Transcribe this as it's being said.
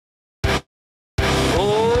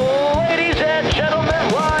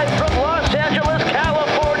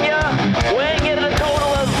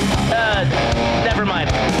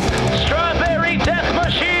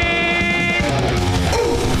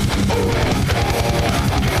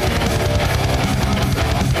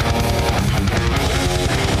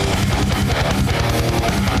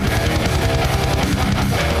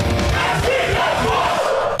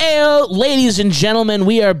ladies and gentlemen,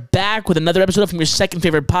 we are back with another episode from your second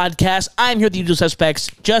favorite podcast. I'm here with the usual suspects,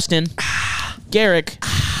 Justin, Garrick,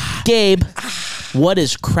 Gabe. What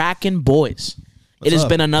is cracking, boys? It has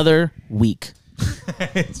been another week.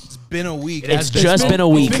 It's been a week. It's just been a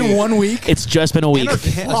week. It's been 1 week. It's just been a week. A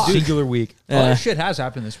singular week. Oh, shit has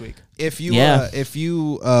happened this week. If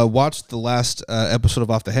you watched the last episode of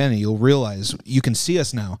Off the Henny, you'll realize you can see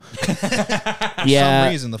us now. For some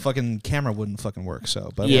reason, the fucking camera wouldn't fucking work.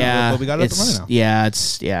 So, but we got it up and running now.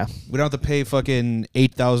 Yeah. We don't have to pay fucking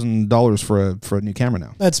 $8,000 for a new camera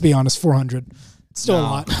now. Let's be honest, $400. Still a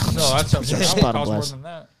lot. No, that's Spot on more bless. than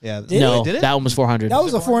that. Yeah. No, did it? that one was 400. That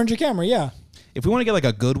was a 400 camera, yeah. If we want to get like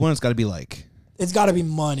a good one, it's got to be like. It's got to be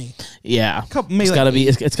money. Yeah, maybe it's gotta be.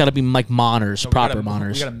 It's gotta be like monitors, proper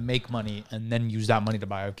monitors. We gotta make money and then use that money to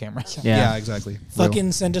buy a camera. Yeah, exactly.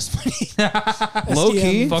 Fucking send us money. Low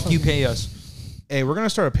key. Fuck you, pay us. Hey, we're gonna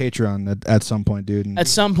start a Patreon at some point, dude. And At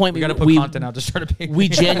some point, We gotta put content out to start a Patreon. We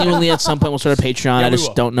genuinely, at some point, will start a Patreon. Yeah, I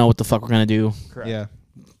just don't know what the fuck we're gonna do. Correct. yeah,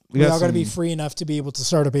 We all got to be free enough to be able to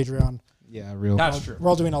start a Patreon. Yeah, real. That's true. We're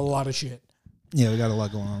all doing a lot of shit. Yeah, we got a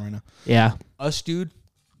lot going on right now. Yeah, Us, dude,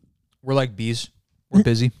 we're like bees. We're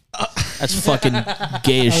busy. that's fucking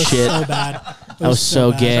gay as shit. So bad. That was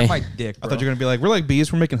so gay. Suck my dick, I bro. thought you were gonna be like, we're like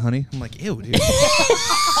bees, we're making honey. I'm like, ew, dude.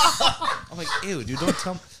 I'm like, ew, dude. Don't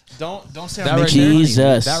tell me. Don't say That I'm right making honey, dude.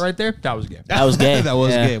 Jesus. That right there, that was gay. That was gay. That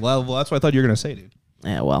was Yeah. gay. Well, that's what I thought you were gonna say, dude.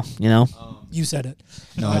 Yeah, well, you know, You said it.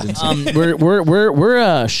 No, I didn't say.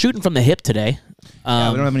 we're shooting from the hip today.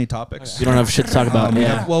 Yeah, we don't have any topics. We don't have shit to talk about. We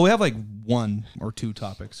Yeah, have- well, we have like one or two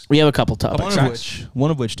topics. we have a couple topics.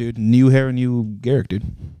 One of which, dude, new hair and new Garrick, dude.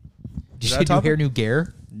 Did you that say new topic? hair, new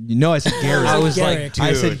gear? No, I said Garrick. I was Garrick. like, dude.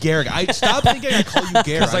 I said Garrick. I stop thinking I call you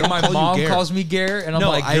Garrick. It's like my mom calls me Gare, and I'm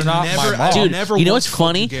like, you're not my mom. Dude, never you know once what's called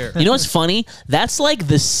funny? you Garrett. You know what's funny? That's like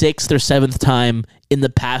the 6th or 7th time in the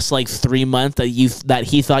past like 3 months that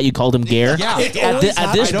he thought you called him Gare. Yeah. At this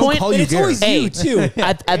I don't point, call you It's Garrett. always Hey. you, too.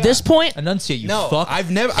 at this point, Enunciate, you No, fuck. I've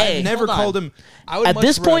never hold called him. I would at much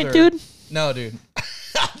this point, rather- dude. No, dude.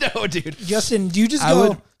 No, dude. Justin, do you just I go...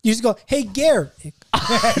 would- You just go, hey, Garrett.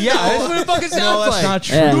 Yeah, that's what it fucking sounds No, that's like. not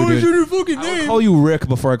true, Yeah. dude. your fucking I would call you Rick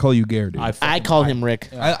before I call you Gare, dude. I call him Rick.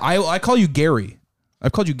 I call you Gary.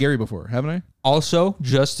 I've called you Gary before, haven't I? Also,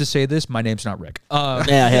 just to say this, my name's not Rick.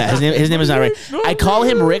 Yeah. His name is not Rick. I call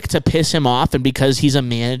him Rick to piss him off, and because he's a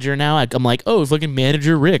manager now, I'm like, oh, fucking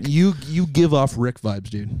manager Rick. You give off Rick vibes,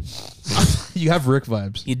 dude. You have Rick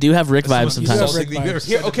vibes. You do have Rick vibes You do sometimes. have Rick vibes.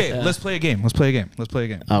 Here, okay, let's play a game. Let's play a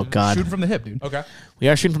game. Oh God, Shoot from the hip, dude. Okay. we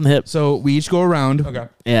are shooting from the hip. So we each go around. Okay.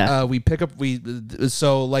 Yeah, We pick up.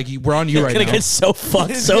 So like we're on you right gonna now. get so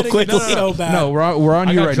fucked so quickly. So bad. No, we're on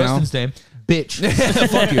I you got right Justin's name. Bitch.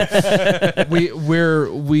 Fuck you.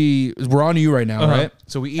 We're on you right now, Uh-huh. right?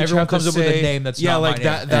 So we each Everyone have to comes up with a say- name that's yeah, not like my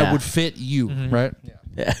that. name. That Yeah. would fit you, right?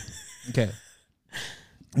 Yeah. Okay.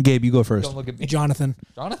 Gabe, you go first. Don't look at me. Jonathan.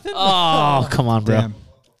 Jonathan? Oh, come on, bro. Damn.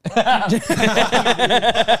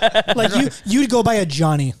 Like, you'd go by a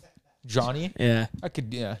Johnny. Johnny? Yeah,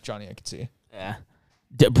 Johnny, I could see. yeah.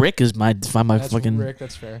 Rick is my That's fucking Rick,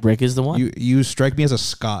 that's fair. Rick is the one. You strike me as a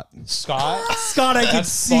Scott. Scott? Scott, I could That's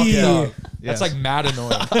see. fucked up. Yes. That's like mad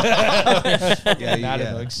annoying. Yeah, Mad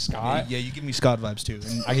annoying. Scott? Yeah, you give me Scott vibes too.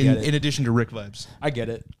 I get it. In addition to Rick vibes. I get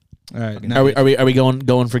it. All right. Are we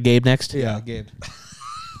going for Gabe next? Yeah, Gabe.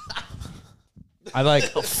 I like,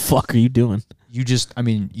 What the fuck are you doing? you just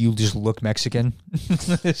look Mexican.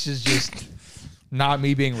 This is just not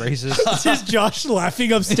me being racist. It's just Josh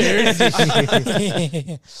laughing upstairs.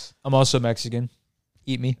 I'm also Mexican.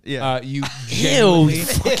 Eat me. Yeah. You Ew, genuinely,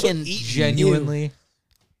 fucking.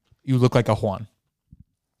 you look like a Juan.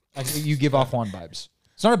 You give off Juan vibes.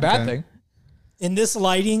 It's not a bad Okay. thing. In this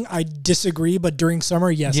lighting, I disagree, but during summer,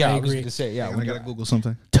 yes, Yeah, I I was agree. going to say, yeah. I When gotta you're Google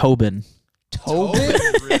something. Tobin. Tobin?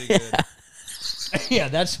 really good. Yeah,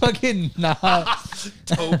 that's fucking not.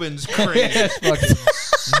 Tobin's crazy. That's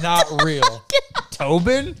fucking not real.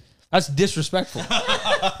 Tobin? That's disrespectful.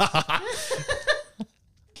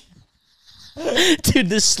 Dude,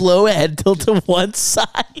 the slow head tilt to one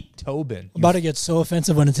side. Tobin. About to get so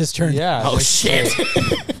offensive when it's his turn. Yeah. Oh, shit.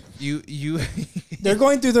 You They're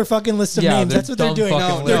going through their fucking list of Yeah, names. they're That's what they're dumb doing.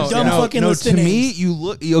 fucking They're lists. dumb fucking list to of me, names. you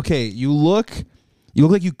look okay. You look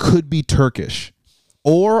like you could be Turkish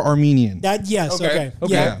or Armenian. That yes, okay.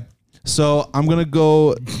 Okay. Yeah. Yeah. So I'm gonna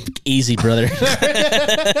go. Easy, brother.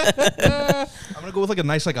 I'm gonna go with like a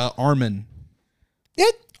nice Armen.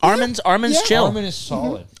 Armen's Yeah. chill. Armen is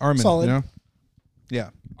solid. Armen. Solid. You know? Yeah.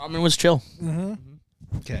 Armen was chill.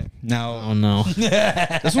 Okay. Now Oh no.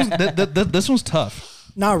 this one's tough.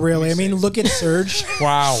 Not really. I mean, look at Surge.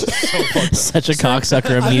 Wow. Such a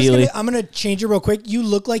cocksucker immediately. I'm gonna change it real quick. You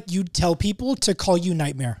look like you'd tell people to call you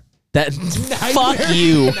Nightmare. That fuck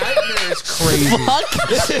you. Nightmare is crazy.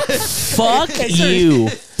 Fuck you.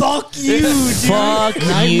 Fuck you, dude. Fuck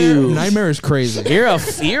you. Nightmare is crazy. You're a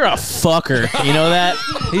fucker. You know that?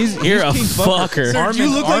 You're a fucker. Surge, you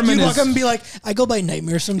look like you'd walk up and be like, I go by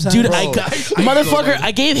Nightmare sometimes. Dude, motherfucker,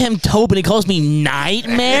 I gave him Taupe and he calls me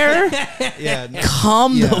Nightmare? Yeah.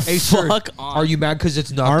 Come the Hey, sir, fuck on. are you mad because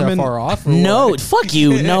it's not Armen- that far off? Or No, what? fuck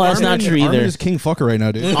you. No, that's not true Armen either. is King Fucker right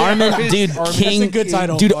now, dude. Armen, dude, King. That's a good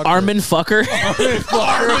title. Dude, Fucker. Armen Fucker.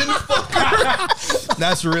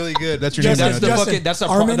 That's really good. That's your Justin, name. That's the now, dude. fucking. That's the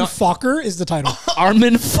Armen no, Focker is the title.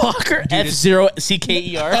 Armen Fucker.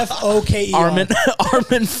 F0CKER. Foker. Armen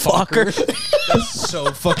Fucker. That's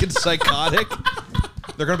so fucking psychotic.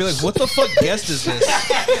 They're gonna be like, "What the fuck guest is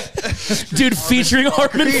this?" Dude, featuring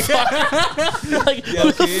Armen Fucker. Like,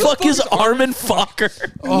 who the fuck is Armen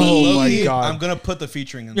Fucker? Oh my Loki, god. I'm gonna put the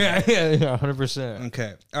featuring in. Yeah, 100%.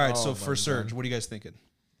 Okay. All right. So for Surge, what are you guys thinking?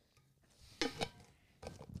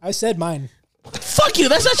 I said mine. Fuck you.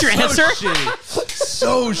 That's not your answer.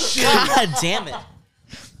 So shitty. God damn it.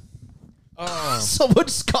 Someone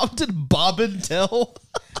just commented Bob and Tell.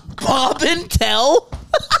 Bob and Tell?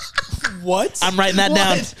 What? I'm writing that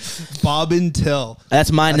down. Bob and Tell.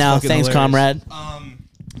 That's mine now. fucking Thanks, hilarious. comrade.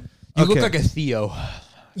 You look Okay. like a Theo.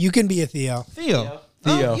 You can be a Theo. Theo.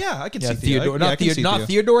 Theo. Oh, yeah, I can Yeah, see Theo. Theodore. Yeah, I Not can Theo. see Not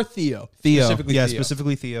Theodore. Theo. Theo. Specifically Yeah, Theo.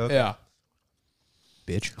 specifically Theo. Yeah.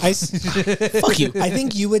 Bitch. Fuck you. I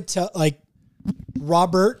think you would tell like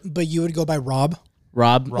Robert, but you would go by Rob.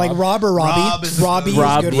 Rob. Like Rob or Robbie. Rob is- Robbie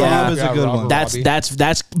Rob, is good. yeah. Rob is a good Rob one. or That's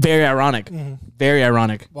Robbie. very ironic. Very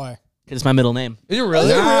ironic. Why? Because it's my middle name. Is it really?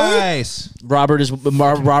 Nice. Robert is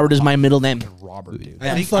my middle name. Robert, dude.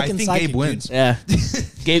 I fucking think psychic, Gabe wins. Yeah.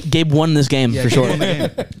 Gabe won this game for sure.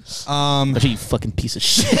 Um, You fucking piece of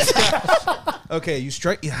shit. okay, you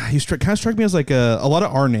kind of strike me as like a lot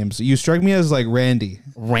of R names. You strike me as like Randy.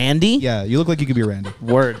 Randy? Yeah, you look like you could be Randy.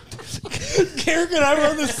 Word. Garrick and I were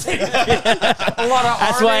on the same.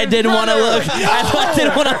 That's why I didn't want to look. That's why I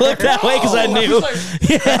didn't want to look that way because I knew.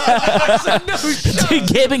 Dude,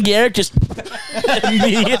 Gabe and Garrick just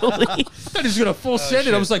immediately. I was gonna full send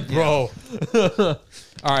it. I was like, bro.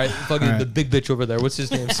 All right, fucking the big bitch over there. What's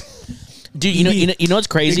his name? Dude, you know what's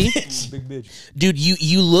crazy? Big bitch. Dude,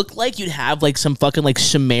 you look like you'd have like some fucking like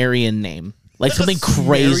Sumerian name. Like something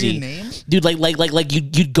crazy. name? Dude, like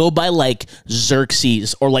you'd go by like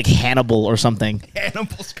Xerxes or like Hannibal or something.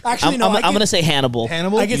 Hannibal's Actually, no. I'm gonna say Hannibal.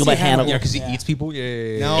 Hannibal? I can You go say by Hannibal. Yeah, because he eats people.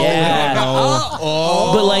 Yeah. No. Yeah.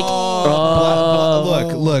 No. But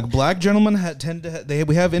like, Look, black gentlemen tend to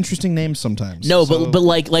we have interesting names sometimes. no, So- but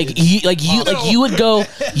you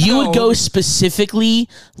would go specifically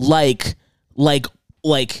like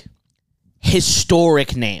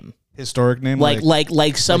historic name. historic name Like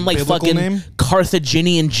some like like biblical fucking name?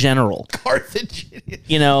 Carthaginian general. Carthaginian.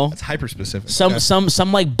 You know? It's hyper specific.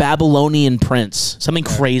 Some like Babylonian prince. Something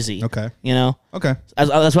crazy. Okay. You know? Okay. That's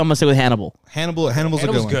what I'm gonna say with Hannibal. Hannibal's a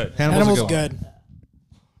good one. good. Hannibal's a Animal's good. good.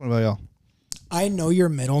 What about y'all? I know your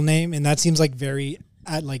middle name, and that seems like very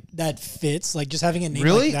like that fits. Like just having a name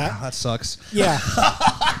Really? like that. That sucks. Yeah,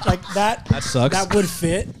 like that. That sucks. That would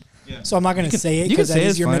fit. So I'm not gonna say it you can because that say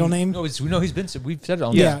is it's your fine. middle name. No, we've said it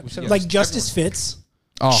on. Yeah, We've said it on like this. Justice fits.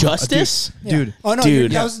 Oh, Justice? dude. Oh no,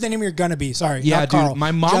 Dude. that was the name you're gonna be. Sorry. Yeah, not Carl. dude.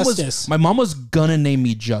 My mom was gonna name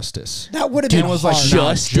me Justice. That would have been was hard. like,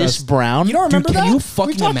 Justice Brown? You don't remember Dude, can that? you We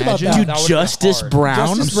fucking talked about imagine? that. Dude, That would've been Justice hard. Brown?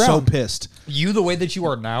 Justice I'm so Brown. pissed. You the way that you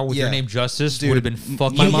are now with your Yeah. name Justice Dude, would have been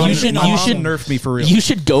fucking. My mom, you should- my you mom should- nerfed me for real. You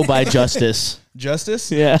should go by Justice.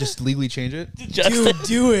 Justice? Yeah. Just legally change it. Dude,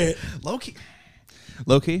 do it. Low-key.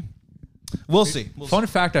 Low-key? We'll see. Fun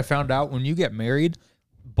fact: I found out when you get married,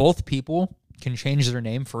 both people can change their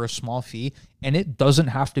name for a small fee, and it doesn't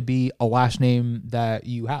have to be a last name that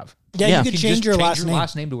you have. Yeah, Yeah. you You could can change just your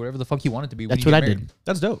last name. to whatever the fuck you want it to be. That's when what you I get did. married.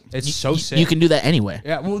 That's dope. It's so sick. You can do that anyway.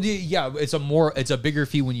 Yeah, well, yeah, it's a bigger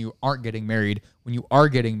fee when you aren't getting married. When you are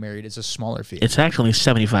getting married, it's a smaller fee. It's actually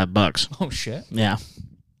 $75. Oh shit! Yeah.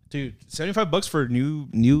 Dude, $75 for new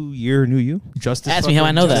year, new you? Justice. Ask me how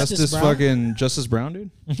I know that. Justice Brown? fucking Justice Brown,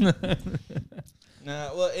 dude?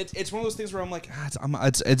 Nah, well, it's one of those things where I'm like,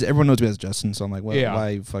 it's everyone knows me as Justin, so I'm like, well, Yeah.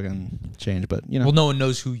 why fucking change? But you know, Well, no one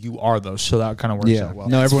knows who you are though, so that kind of works yeah, out well.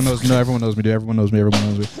 no, everyone knows. No, everyone knows me, dude. Everyone knows me.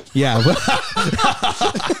 Everyone knows me. Yeah, but,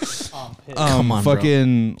 Come on, bro.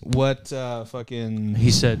 fucking what? Fucking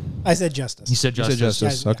He said. I said Justice. He said You Justice. said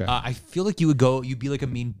Justice. Yeah. Okay, I feel like you'd be like a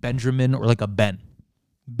mean Benjamin or like a Ben.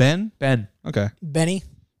 Ben. Ben. Okay, Benny.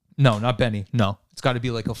 No, not Benny. No, it's got to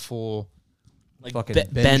be like a full. Like fucking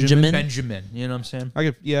Benjamin. Benjamin. You know what I'm saying? I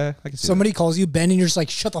can see Somebody calls you Ben and you're just like,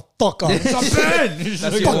 shut the fuck up. It's a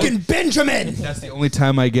Ben. Fucking Benjamin. That's the only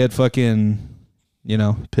time I get fucking,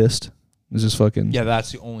 pissed. It's just fucking. Yeah,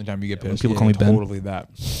 that's the only time you get pissed. People call me Ben. Totally that.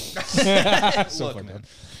 So Look, fucked man. up.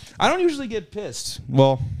 I don't usually get pissed.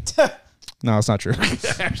 Well, no, it's not true.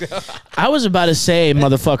 I was about to say,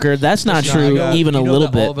 motherfucker, that's not true even a little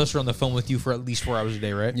bit. All of us are on the phone with you for at least 4 hours a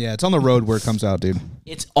day, right? Yeah, it's on the road where it comes out, dude.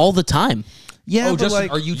 It's all the time. Yeah, Oh,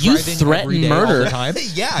 Justin, are you you driving threaten every day murder. all the time?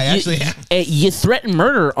 Yeah, I actually. You threaten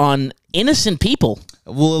murder on innocent people.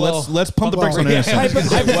 Well, let's pump the brakes on innocent.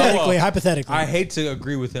 Hypothetically. I hate to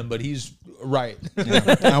agree with him, but he's right.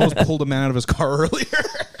 I almost pulled a man out of his car earlier.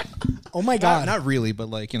 Oh my God. Not really,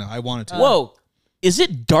 but I wanted to. Whoa. Is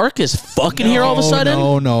it dark as fuck in here all of a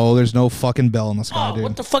sudden? No, there's no fucking bell in the sky, dude.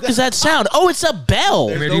 What the fuck is that sound? Oh, it's a bell.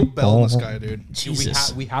 There's no bell in the sky, dude.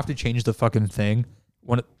 Jesus. We have to change the fucking thing.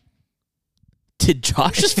 Did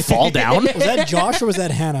Josh just fall down? Was that Josh or was that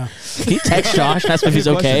Hannah? Can you text Josh? Ask if he's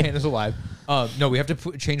okay. Hannah's alive. No, we have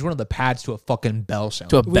to change one of the pads to a fucking bell sound.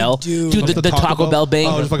 To a bell? do. Dude, the Taco Bell bang.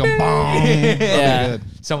 Oh, just fucking bong. Yeah.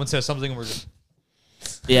 Someone says something and we're just...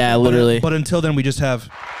 Yeah, literally. But until then, we just have.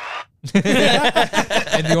 And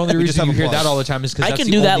the only reason you hear that all the time is because I can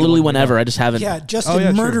do that literally whenever. I just haven't. Yeah,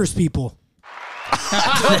 Justin murders people.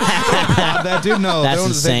 That dude, no. That's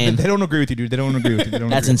insane. They don't agree with you, dude. They don't agree with you.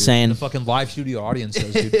 That's insane. The fucking live studio audience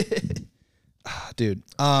does, dude. Dude.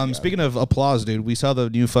 Speaking of applause, dude, we saw the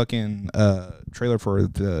new fucking trailer for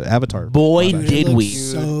the Avatar. Boy, Dude, did it we. looks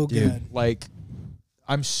so good. Like,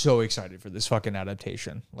 I'm so excited for this fucking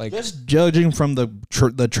adaptation. Like, Just judging from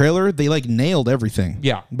the trailer, they nailed everything.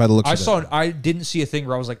 yeah. By the looks of it. I didn't see a thing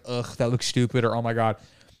where I was like, ugh, that looks stupid, or oh my God.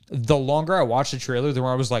 The longer I watched the trailer, the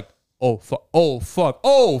more I was like, oh fuck,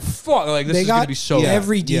 like this is gonna be so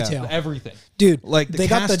every detail. everything. Dude, Like the they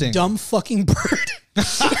got the casting. dumb fucking bird.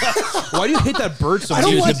 Why do you hate that bird so I much?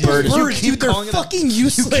 don't like the bird. those You birds, keep dude. They're calling it a- fucking You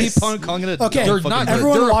useless. keep on calling it a Okay, dumb they're fucking not- bird.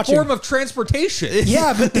 everyone They're a watching. form of transportation.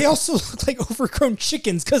 Yeah, but they also look like overgrown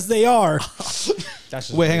chickens because they are. That's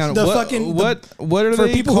just Wait, hang on. The what, fucking- what are For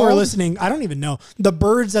they people called? who are listening, I don't even know. The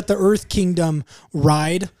birds that the Earth Kingdom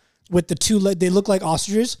ride with the two they look like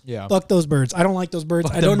ostriches. Yeah. Fuck those birds. I don't like those birds.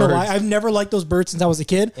 Fuck I don't know them why. birds. I've never liked those birds since I was a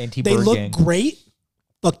kid. Anti-bird They look gang. great.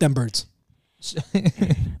 Fuck them birds. I'm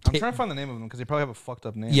trying to find the name of them because they probably have a fucked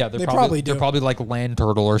up name. Yeah, They probably do. They're probably like land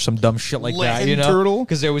turtle or some dumb shit like that. Land You know, turtle?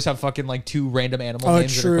 because they always have fucking like 2 random animal Oh,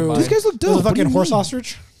 names. That are true. combined. These guys look dope. The What do fucking you horse mean?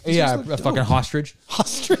 ostrich. Yeah, look a fucking ostrich.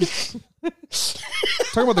 Ostrich.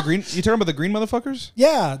 Talking about the green. You talking about the green motherfuckers?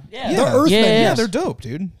 Yeah. Yeah. The Earthmen. Yeah. Yeah, they're dope,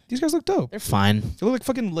 dude. These guys look dope. They're fine. They look like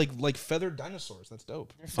fucking like feathered dinosaurs. That's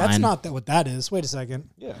dope. They're That's fine. not what that is. Wait a second.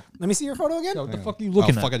 Yeah. Let me see your photo again. What the Hang fuck on. are you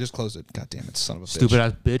looking Oh, fuck! at? I just closed it. God damn it, son of a bitch. Stupid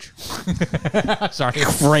ass bitch. Sorry.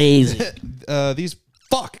 Crazy. These.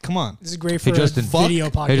 Fuck! Come on. This is great for Hey, Justin. a video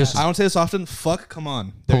Fuck. podcast. Hey, Justin. I don't say this often. Fuck! Come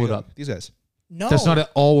on. There Pull you it go. up. These guys. No, That's not at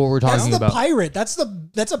all what we're That's talking the about. pirate. That's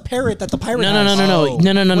a parrot that the pirate. No. has. No.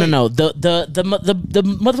 The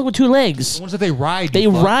motherfucker with 2 legs. The ones that they ride. They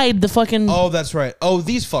you fuck. ride the fucking. Oh, that's right. Oh,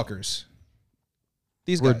 these fuckers.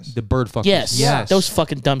 These guys. The bird fuckers. Yes. Those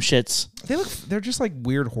fucking dumb shits. They're just like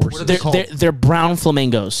weird horses. They're, called? they're brown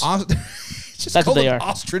flamingos. It's just That's what called they an are.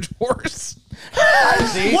 ostrich horse.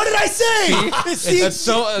 What did I say? See, That's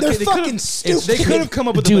so. Okay, they're they fucking could've- stupid. They could have come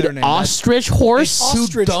up with a better Dude, name. ostrich horse? It's Two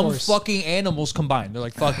Ostrich dumb horse. fucking animals combined. They're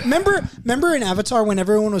like, fuck it. Remember in Avatar when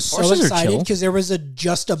everyone was so Horses are excited chill. because there was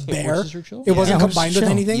just a bear. horses are chill? It wasn't Yeah, horses combined are with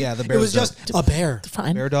chill. anything. Yeah, the bear It was was just a bear.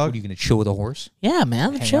 Fine. Bear What, dog. are you gonna chill with a horse? Yeah,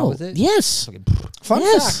 man. Hang Chill. out with it? Yes. Fucking- Fun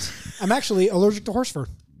Yes. fact: I'm actually allergic to horse fur.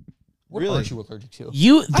 What Really? aren't you allergic to?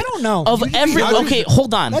 You. I don't know. Of every. allergic Okay,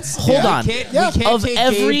 hold on. Hold on. We can't Of take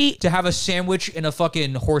every- Gabe to have a sandwich in a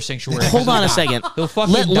fucking horse sanctuary. Hold on a second. He'll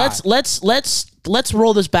fucking Let's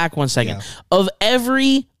roll this back one second. Yeah. Of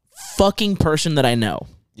every fucking person that I know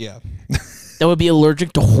Yeah. that would be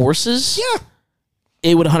allergic to horses, Yeah.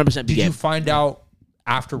 it would 100% be Did you Gabe. find out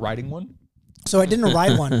after riding one? So I didn't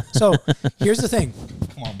ride one. So here's the thing.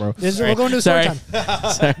 Come on, bro. We're going to a story Sorry.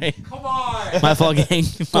 time. Sorry. Come on. My fault, gang.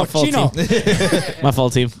 My fault, Chino, team. My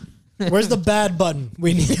fault, team. where's the bad button?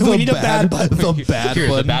 We need a bad button. The bad Here,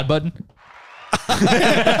 the button. bad button.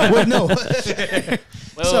 Wait, no.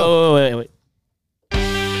 Wait.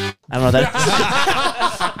 I don't know that.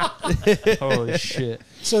 Holy shit.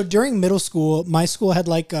 So during middle school, my school had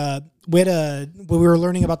we were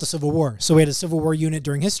learning about the Civil War. So we had a Civil War unit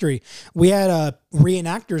during history. We had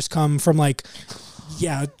reenactors come from I'm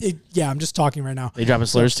just talking right now. They dropping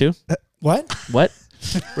slurs too? What? What?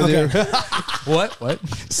 Okay. What?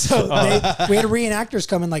 So we had reenactors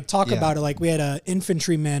come and talk about it. Like we had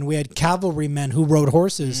infantrymen, we had cavalrymen who rode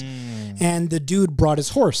horses, and the dude brought his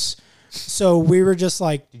horse. So we were just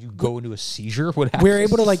like, Did you go into a seizure? What happened? we were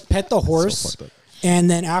able to like pet the horse. So fucked up.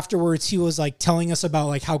 And then afterwards, he was like telling us about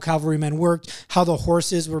like how cavalrymen worked, how the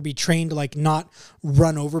horses were be trained to like not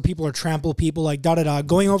run over people or trample people, like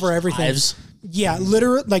going over everything. Hives. Yeah,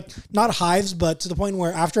 literally, like not hives, but to the point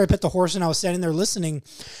where after I pet the horse and I was standing there listening,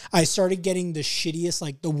 I started getting the shittiest,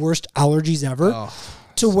 like the worst allergies ever,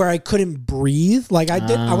 to where I couldn't breathe. Like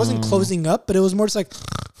I wasn't closing up, but it was more just like.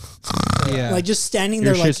 Yeah. Like just standing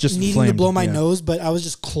Your there, like shit's just needing to inflamed, blow my yeah. nose, but I was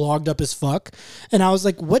just clogged up as fuck. And I was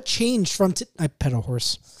like, "What changed from?" I pet a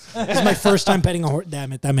horse. This is my first time petting a horse.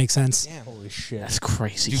 Damn it, that makes sense. Holy shit. That's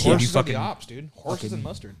crazy. Dude, Horses you are the fucking ops, dude. Horses and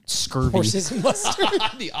mustard. scurvy. Horses and mustard,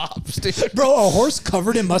 The ops, dude. bro. A horse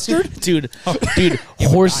covered in mustard, Dude,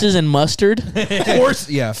 horses and mustard. Horse,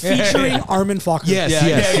 yeah. featuring Armen Focker. Yes, Yeah,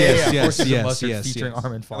 yes, yeah, yeah, yes, yeah. yes, Horses and yes, mustard yes, featuring yes.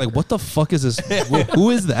 Armen Focker. Like, what the fuck is this? Who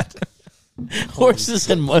is that? Horses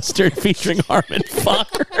and mustard featuring Armen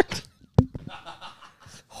Focker.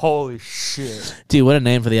 Holy shit. Dude, what a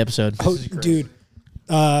name for the episode. Oh, dude.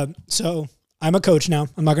 So I'm a coach now.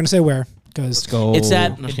 I'm not going to say where because Go. It's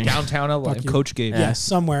at In downtown LA. Fuck you. Coach Gabe. yeah,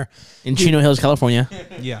 somewhere. in Chino Hills, California.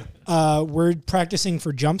 Yeah. We're practicing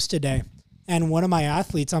for jumps today. And one of my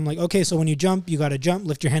athletes, I'm like, okay, so when you jump, you got to jump,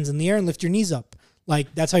 lift your hands in the air and lift your knees up.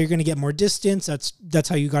 Like, that's how you're going to get more distance. That's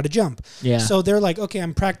how you got to jump. Yeah. So they're like, okay,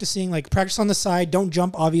 I'm practicing, like practice on the side. Don't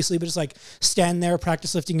jump, obviously, but just like stand there,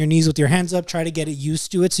 practice lifting your knees with your hands up, try to get it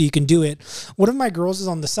used to it so you can do it. One of my girls is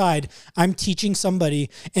on the side. I'm teaching somebody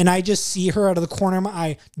and I just see her out of the corner of my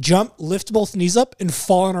eye, jump, lift both knees up and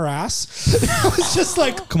fall on her ass. I was just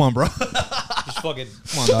like, Come on, bro. Just fucking.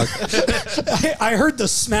 Come on, dog. I heard the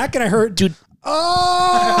smack and I heard, Dude,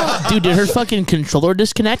 oh, dude, did her fucking controller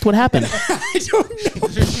disconnect? What happened? I don't know.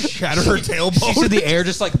 Shatter her tailbone. She's in the air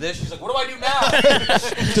just like this. She's like, what do I do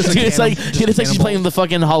now? Dude, it's like she's playing the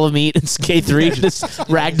fucking Hall of Meat. It's K3. Just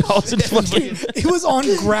ragdolls and fucking. It was on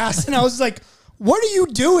grass and I was like, what are you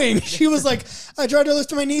doing? She was like, I tried to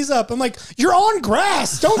lift my knees up. I'm like, you're on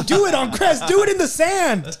grass. Don't do it on grass. Do it in the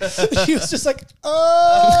sand. She was just like,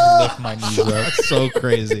 Lift my knees up. That's so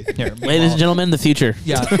crazy. Here, Ladies and gentlemen, the future.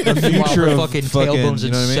 Yeah, the future of fucking fucking, tailbones you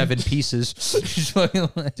in know what I mean? 7 pieces. She's fucking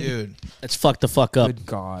like, Dude. Let's fuck the fuck up. good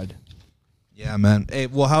God. Yeah, man. Hey,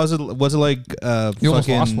 well, how is it? Was it like You almost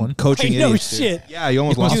fucking lost one. coaching I know idiots, dude? shit. Yeah, you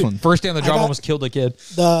almost lost Dude, one. First day on the job, got- almost killed a kid.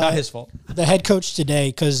 Not his fault. The head coach today,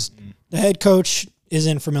 because the head coach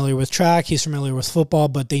isn't familiar with track. He's familiar with football,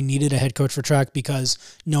 but they needed a head coach for track because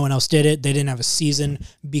no one else did it. They didn't have a season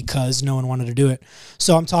because no one wanted to do it.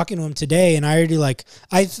 So I'm talking to him today, and I already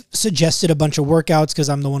I've suggested a bunch of workouts because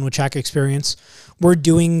I'm the one with track experience. We're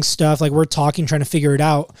doing stuff, like we're talking, trying to figure it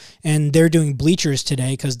out, and they're doing bleachers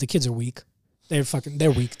today because the kids are weak.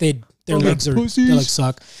 They're weak. Their legs are, they like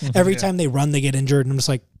suck. Every time they run, they get injured, and I'm just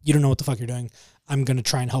like, you don't know what the fuck you're doing. I'm going to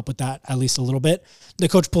try and help with that at least a little bit. The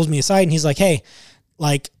coach pulls me aside and he's like, hey,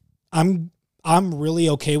 like I'm really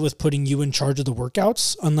okay with putting you in charge of the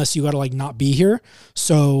workouts unless you got to like not be here.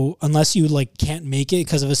 So unless you like can't make it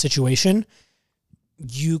because of a situation,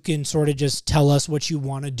 you can sort of just tell us what you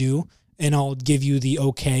want to do and I'll give you the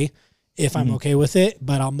okay if I'm okay with it,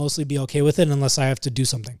 but I'll mostly be okay with it unless I have to do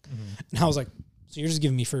something. And I was like, so you're just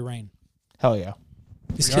giving me free reign. Hell yeah.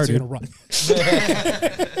 These kids are going to run.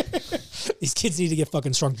 These kids need to get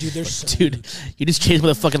fucking strong. Dude, they're so Dude, you just chase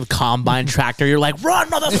with a fucking combine tractor. You're like, run,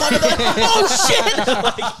 motherfucker.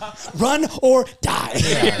 Oh, shit. run or die.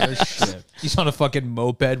 Yeah, no shit. He's on a fucking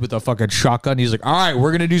moped with a fucking shotgun. He's like, all right,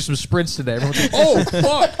 we're going to do some sprints today. Everyone's like, oh,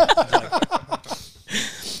 fuck.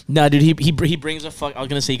 No, dude, he brings a fuck. I was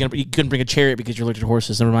going to say you couldn't bring a chariot because you're allergic to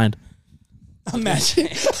horses. Never mind. Imagine.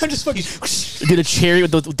 I'm just fucking. Dude, a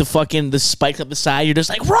chariot with the fucking the spikes up the side. You're just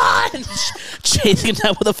like, run! Chasing it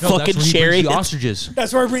out with a fucking chariot. The ostriches.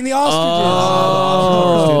 That's where I bring the ostriches.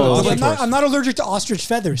 Oh. I'm not allergic to ostrich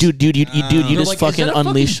feathers. Dude, you just like, fucking is that a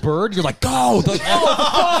unleash. fucking bird. You're like, go. They're like, oh,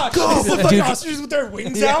 fuck. Go. The fucking Dude. ostriches with their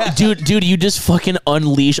wings out. Dude, you just fucking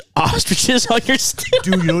unleash ostriches on your stick.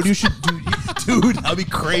 Dude, you know what you should do? Dude, that'd be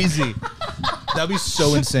crazy. That'd be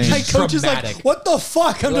so insane. My coach is like, dramatic. what the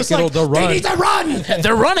fuck? I'm Like, just like, they'll they run. need to run.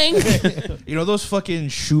 They're running. You know those fucking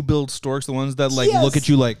shoe-built storks, the ones that like Yes. look at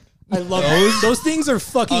you like I love those. Those things are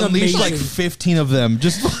fucking unleash amazing. like 15 of them.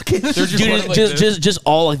 Just fucking They're just Dude, running like this. just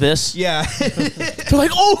all like this. yeah. They're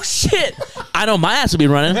like, oh shit. I know my ass will be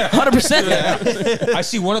running. 100%. I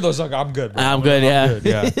see one of those, like, I'm good, bro. I'm good, yeah.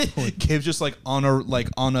 Yeah. Gabe's just like on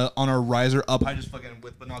a riser up high, just fucking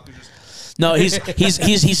with binoculars. No, he's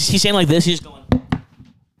saying like this. He's just going.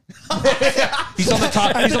 He's on the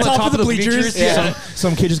top. He's on the top of the bleachers. Yeah.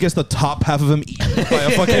 Some kid just gets the top half of him eaten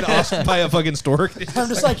by a fucking stork. I'm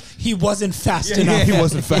just like, he wasn't fast enough. He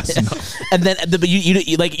wasn't fast enough. And then you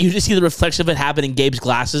just see the reflection of it happen in Gabe's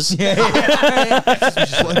glasses. There's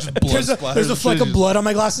a fleck of blood on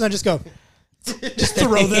my glasses, and I just go, just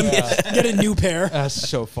throw them, get a new pair. That's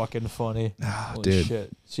so fucking funny. Holy dude.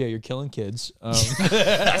 Shit. So yeah, you're killing kids. No.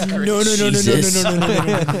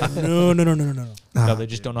 No, they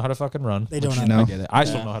just don't know how to fucking run. They don't know. know. I get it. I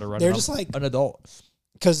still know how to run. They're just like an adult.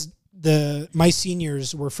 Because my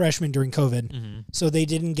seniors were freshmen during COVID, so they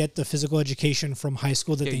didn't get the physical education from high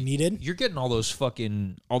school that they needed. You're getting all those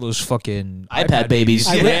fucking iPad babies.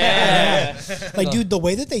 Like, dude, the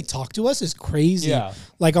way that they talk to us is crazy. Yeah.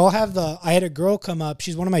 Like, I had a girl come up.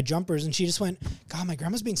 She's one of my jumpers, and she just went, "God, my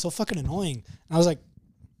grandma's being so fucking annoying." And I was like,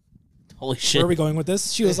 holy shit. where are we going with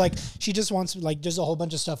this? She was like, she just wants just a whole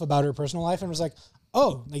bunch of stuff about her personal life, and was like,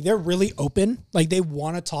 oh, like they're really open. Like they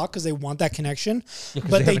want to talk because they want that connection,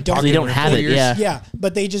 but they don't. They don't have it. Yeah. Yeah,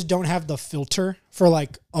 but they just don't have the filter for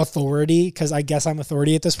like authority. Because I guess I'm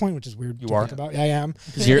authority at this point, which is weird. You to are. think about. Yeah, I am.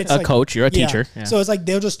 Because you're a coach. You're a teacher. Yeah. So it's like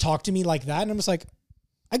they'll just talk to me like that, and I'm just like,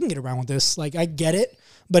 I can get around with this. Like I get it.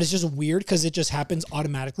 But it's just weird because it just happens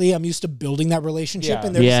automatically. I'm used to building that relationship,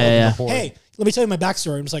 and they're just like, hey, let me tell you my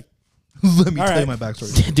backstory. I'm just like, let me tell you my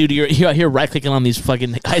backstory. Dude, you're out here right-clicking on these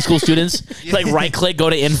fucking high school students. Like, right-click, go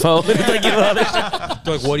to info. Like, They're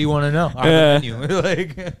like, what do you want to know? I have a menu.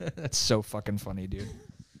 Like, that's so fucking funny, dude.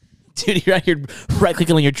 Dude, you're out here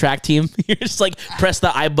right-clicking on your track team. You're just like, press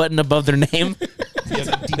the I button above their name.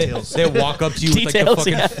 Details. They walk up to you with like the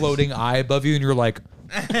fucking floating eye above you, and you're like,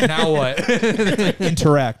 now what?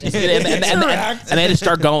 Interact. And they had to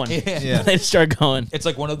start going. They had to start going. It's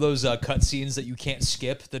like one of those cut scenes that you can't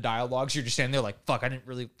skip the dialogues. You're just standing there like, fuck, I didn't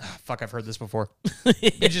really, fuck, I've heard this before.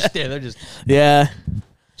 They're just there. They're just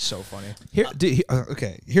so funny.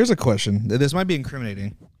 Okay, here's a question. This might be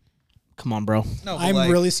incriminating. Come on, bro. No,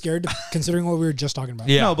 I'm really scared considering what we were just talking about.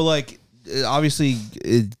 Yeah. No, but like, obviously,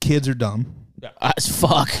 kids are dumb. As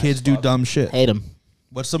fuck. Kids do dumb shit. Hate them.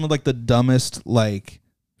 What's some of like the dumbest like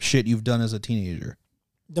shit you've done as a teenager?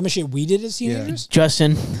 Dumbest shit we did as teenagers?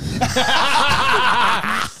 Justin.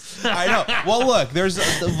 I know. Well, look, there's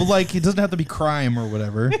like it doesn't have to be crime or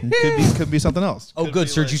whatever. It could be something else. Oh, good,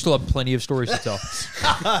 Serge. You still have plenty of stories to tell.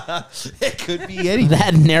 It could be anything.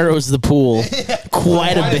 That narrows the pool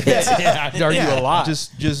quite a bit. Yeah, I'd argue a lot.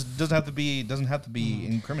 Just doesn't have to be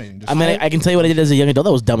incriminating. Just I mean, I can tell you what I did as a young adult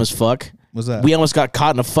that was dumb as fuck. What's that? We almost got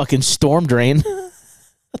caught in a fucking storm drain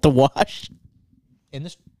at the wash. In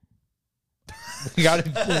this, we got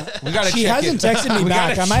to. She hasn't texted me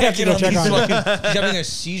back. I might have to go check on her. He's having a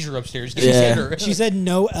seizure upstairs. She said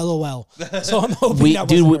no LOL. So I'm hoping We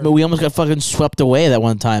that almost got fucking swept away that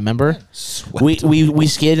one time. Remember? We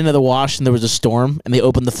skated into the wash and there was a storm and they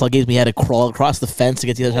opened the floodgates. We had to crawl across the fence to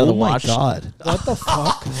get to the other side of the wash. Oh my god! What the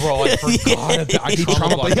fuck, bro? I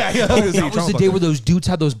forgot about that. That was the day where those dudes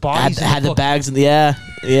had those bodies. Had the bags and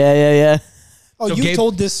yeah. Oh, so you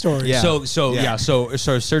told this story. Yeah. So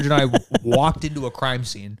Serge and I walked into a crime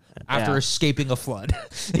scene after escaping a flood.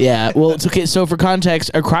 Yeah. Well, it's okay. So for context,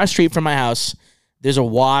 across the street from my house, there's a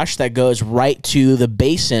wash that goes right to the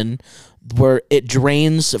basin where it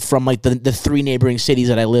drains from like the three neighboring cities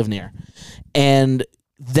that I live near. And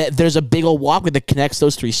there's a big old walkway that connects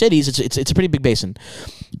those three cities. It's a pretty big basin.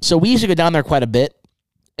 So we used to go down there quite a bit.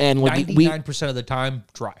 And 99% of the time,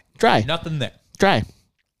 dry. Nothing there. Dry.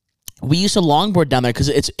 We used to longboard down there because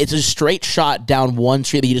it's a straight shot down one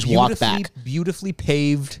street that you just walk back. Beautifully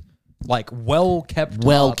paved, like well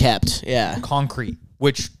kept, yeah. concrete.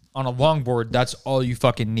 Which on a longboard, that's all you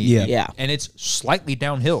fucking need. Yeah. And it's slightly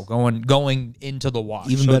downhill going into the wash.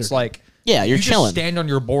 Even so better. It's like you're chilling. Just stand on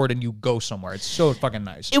your board and you go somewhere. It's so fucking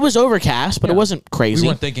nice. It was overcast, but it wasn't crazy. We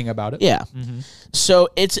weren't thinking about it. Yeah. So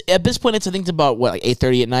it's at this point, I think it's about what, like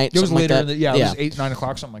 8:30 at night. It was later. Like that? It was 8, 9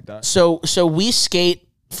 o'clock, something like that. So we skate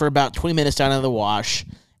for about 20 minutes down into the wash,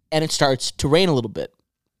 and it starts to rain a little bit.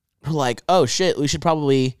 We're like, oh shit, we should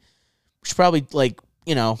probably like,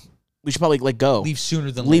 go. Leave sooner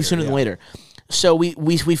than later. So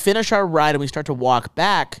we finish our ride and we start to walk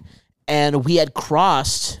back, and we had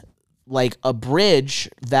crossed like a bridge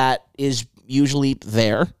that is usually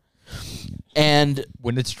there. And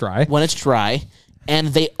when it's dry. And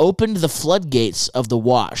they opened the floodgates of the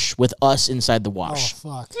wash with us inside the wash.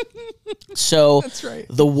 Oh, fuck. So That's right.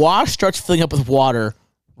 The wash starts filling up with water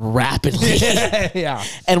rapidly. Yeah.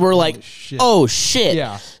 And we're like, oh shit.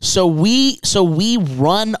 Yeah. So we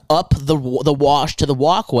run up the wash to the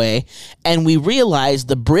walkway, and we realize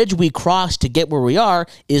the bridge we crossed to get where we are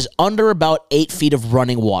is under about 8 feet of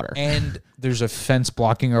running water. And there's a fence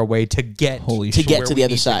blocking our way to get to the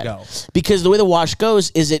other side. Because the way the wash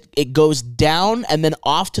goes is it goes down and then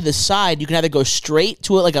off to the side. You can either go straight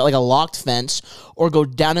to it like a locked fence, or go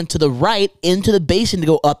down and to the right into the basin to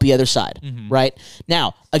go up the other side. Right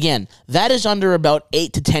now, again, that is under about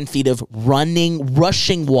 8 to 10 feet of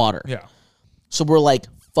rushing water. Yeah. So we're like,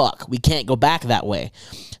 fuck, we can't go back that way.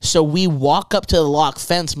 So we walk up to the lock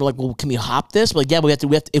fence, and we're like, well, can we hop this? We're like, yeah, we have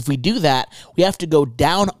to. If we do that, we have to go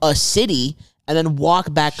down a city and then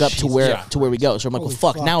walk back up to where we go. So I'm like, well,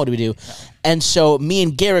 fuck, now what do we do? Yeah. And so me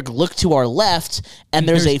and Garrick look to our left, and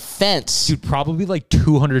there's a fence. Dude, probably like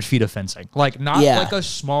 200 feet of fencing. Like, not like a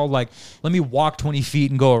small, like, let me walk 20 feet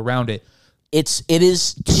and go around it. It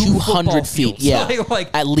is 200 feet, yeah, like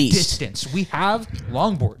at least. Distance. We have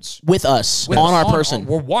longboards with us on our person.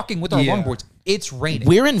 We're walking with our longboards. It's raining.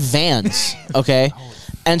 We're in Vans, okay,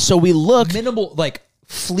 and so we look minimal, like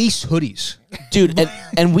fleece hoodies, dude,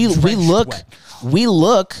 and we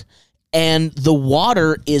look, and the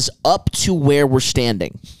water is up to where we're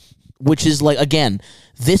standing, which is like, again,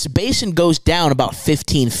 this basin goes down about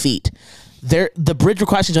 15 feet. The bridge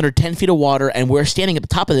across is under 10 feet of water, and we're standing at the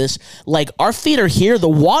top of this. Like, our feet are here. The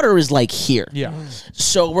water is, like, here. Yeah.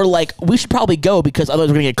 So we're like, we should probably go because otherwise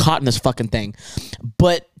we're going to get caught in this fucking thing.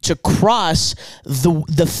 But to cross,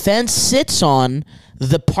 the fence sits on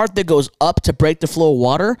the part that goes up to break the flow of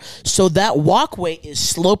water. So that walkway is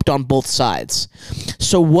sloped on both sides.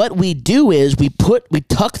 So what we do is we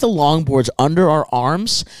tuck the longboards under our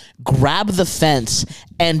arms, grab the fence,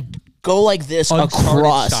 and go like this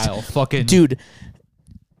across style, fucking dude.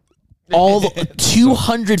 All the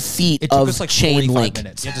 200 feet it took of us like chain link.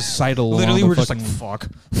 Minutes. You had to sidle. Literally, we're just like fuck.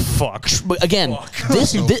 But again,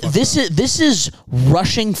 this is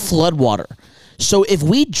rushing flood water. So if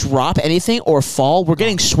we drop anything or fall, we're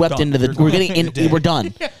getting swept into the. We're getting in. We're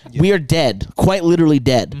done. Yeah. We are dead. Quite literally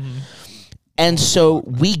dead. Mm-hmm. And so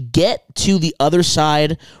we get to the other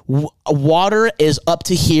side. Water is up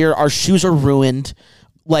to here. Our shoes are ruined.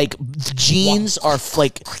 Like, jeans are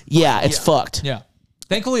like, it's fucked. Yeah.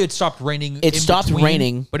 Thankfully, it stopped raining. It stopped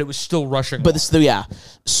raining, but it was still rushing. But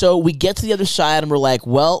so we get to the other side, and we're like,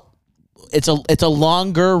 well, it's a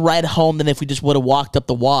longer ride home than if we just would have walked up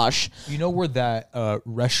the wash. You know where that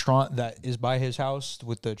restaurant that is by his house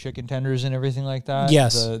with the chicken tenders and everything like that?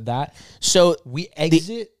 Yes. So we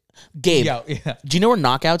exit. Gabe, do you know where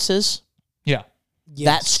Knockouts is? Yeah. Yes.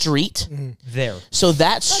 That street? Mm-hmm. There. So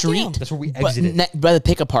that street. That's where we exited. By the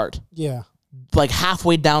pickup part. Yeah. Like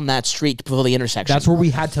halfway down that street before the intersection. That's where we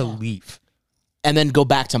had to leave. And then go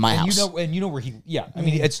back to my house. You know where he... Yeah. I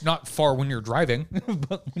mean, it's not far when you're driving,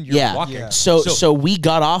 but when you're walking. Yeah. So we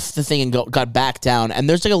got off the thing and got back down. And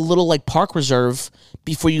there's like a little like park reserve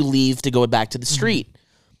before you leave to go back to the street.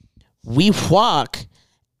 Mm-hmm. We walk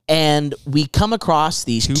and we come across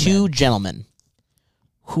these two gentlemen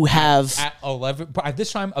who have... At 11... At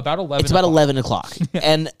this time, about 11 It's about 11 o'clock.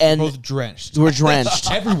 And both drenched. We're drenched.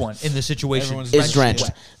 Everyone in this situation is drenched.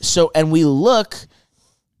 So, and we look...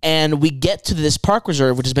 And we get to this park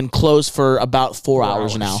reserve, which has been closed for about 4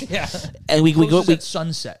 hours now. Yeah, and we go at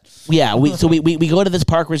sunset. Yeah, we go to this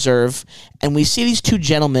park reserve, and we see these two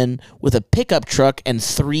gentlemen with a pickup truck and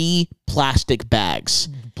 3 plastic bags,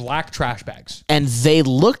 black trash bags. And they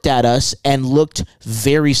looked at us and looked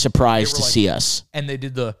very surprised to see us. And they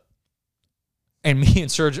did the. And me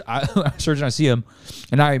and Serge, Serge and I see him,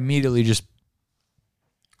 and I immediately just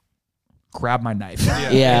grab my knife.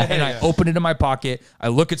 Yeah. And I open it in my pocket. I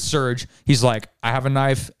look at Serge. He's like, I have a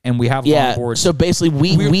knife and we have longboards. So basically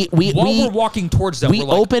we're walking towards them, we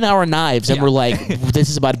open our knives and we're like, this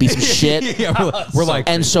is about to be some shit. We're like,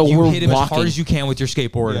 and so you we're hit him walking as hard as you can with your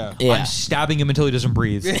skateboard. Yeah. I'm stabbing him until he doesn't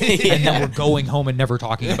breathe. And then we're going home and never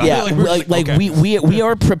talking about it. We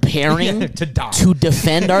are preparing to die, to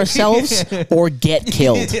defend ourselves or get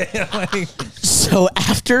killed. So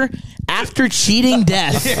after cheating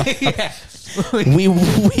death,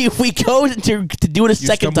 we go to do it a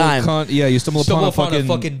second time. You stumble upon a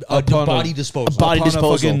fucking body disposal. A body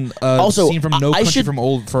disposal. Also, scene from No Country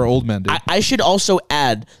for Old Men. Dude. I should also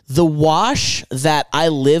add, the wash that I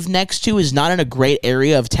live next to is not in a great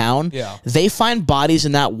area of town. Yeah. They find bodies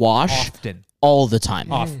in that wash often, all the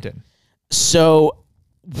time. Often. So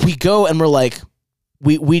we go and we're like,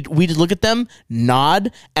 we just look at them,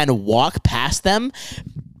 nod, and walk past them,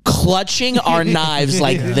 clutching our knives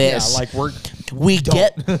like this. Yeah, like we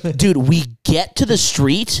get to the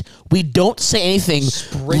street. We don't say anything.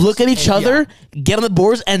 Look at each other, get on the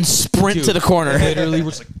boards, and sprint to the corner. Literally, we're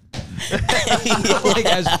just like, Like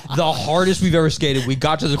as the hardest we've ever skated, we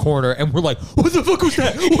got to the corner and we're like, "What the fuck was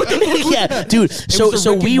that? What the fuck was that?" Dude. It was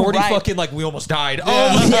So Rick and we Morty ride. fucking like we almost died.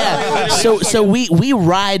 Oh Yeah. So we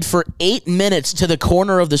ride for 8 minutes to the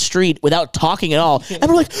corner of the street without talking at all, and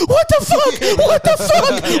we're like, "What the fuck? What the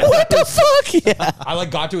fuck? What the fuck?" Yeah. I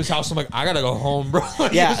like got to his house. I'm like, I gotta go home, bro.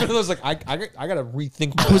 Like, Yeah. it was one of those, like I gotta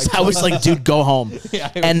rethink. I was like, dude, go home.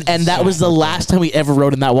 Yeah, it and was that was the last time we ever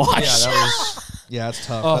rode in that wash. Yeah, that was. Yeah, it's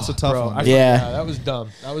tough. Oh, That's a tough bro, one. that was dumb.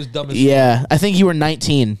 That was dumb as Yeah, I think you were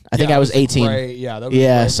 19. I think I was 18. Right, yeah, that was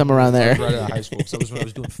Yeah, right, somewhere around there. Right out of high school. So that was when I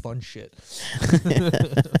was doing fun shit.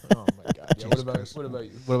 Oh my god. Yeah, what about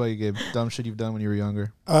you? What about you, Gabe? Dumb shit you've done when you were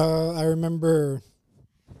younger? I remember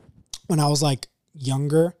when I was like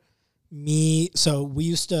younger, so we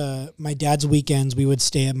used to, my dad's weekends, we would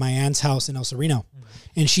stay at my aunt's house in El Sereno.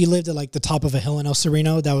 And she lived at like the top of a hill in El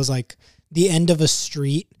Sereno that was like the end of a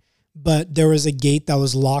street, but there was a gate that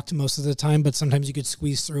was locked most of the time, but sometimes you could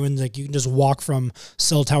squeeze through and like you can just walk from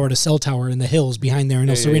cell tower to cell tower in the hills behind there in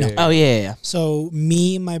El Sereno. Oh, yeah. So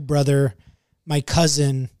me, my brother, my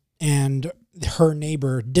cousin, and her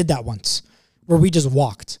neighbor did that once where we just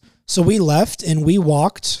walked. So we left and we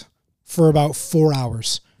walked for about 4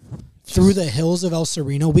 hours through the hills of El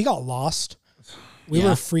Sereno. We got lost. We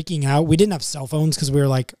were freaking out. We didn't have cell phones because we were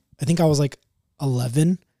like, I think I was like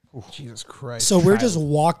 11. Oh, Jesus Christ. So we're just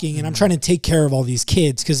walking and I'm trying to take care of all these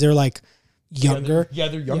kids because they're like younger. Yeah,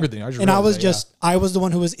 they're younger than you. And I was I was the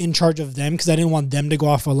one who was in charge of them because I didn't want them to go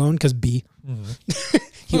off alone because B,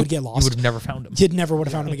 he would get lost. You would have never found him. You'd never would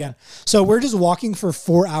have found him again. So we're just walking for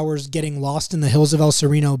 4 hours, getting lost in the hills of El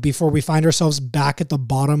Sereno before we find ourselves back at the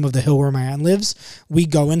bottom of the hill where my aunt lives. We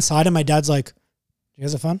go inside and my dad's like, "You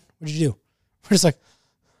guys have fun? What did you do?" We're just like,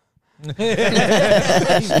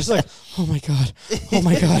 he's just like, "Oh my God. Oh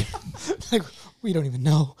my God." Like, we don't even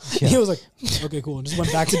know. Yeah. He was like, "Okay, cool." And just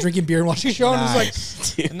went back to drinking beer and watching a show.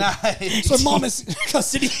 Nice. And was like, Nice. "So mom is in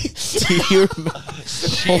custody." Do you remember?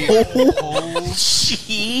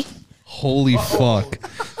 Holy fuck.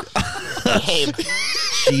 Gabe.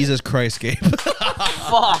 Jesus Christ, Gabe.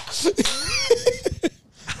 Fuck.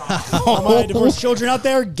 All my divorced children out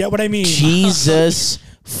there, get what I mean. Jesus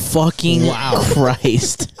fucking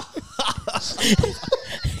Christ.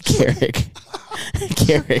 Garrick.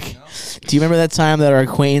 Do you remember that time that our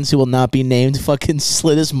acquaintance who will not be named fucking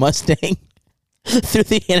slid his Mustang through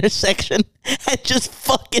the intersection and just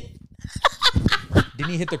fucking...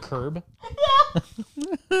 Didn't he hit the curb?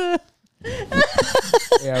 Yeah,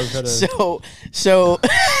 I was gonna... So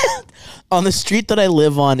on the street that I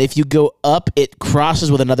live on, if you go up, it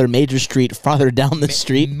crosses with another major street farther down the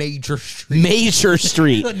street. Major street. Major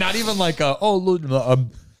street. Not even like a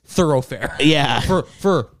thoroughfare. Yeah.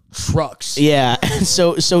 For trucks. Yeah.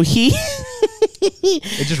 So he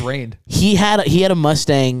It just rained. he had a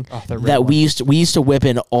Mustang that we used to whip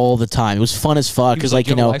in all the time. It was fun as fuck because like,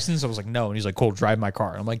 "Do you have a know, license?" I was like, "No," and he's like, "Cool, drive my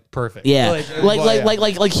car." I'm like, "Perfect." yeah,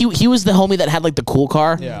 like he was the homie that had like the cool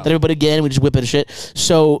car Yeah. that everybody get in. We just whip it and shit.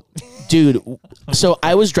 So, dude, so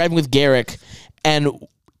I was driving with Garrick, and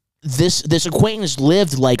this acquaintance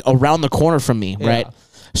lived like around the corner from me, right?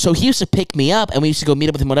 So he used to pick me up, and we used to go meet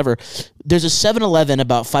up with him, whatever. There's a 7-Eleven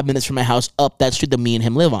about 5 minutes from my house up that street that me and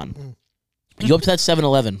him live on. You go up to that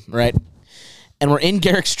 7-Eleven, right? And we're in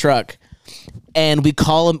Garrick's truck, and we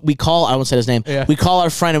call, I won't say his name. Yeah. We call our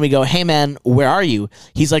friend, and we go, "Hey, man, where are you?"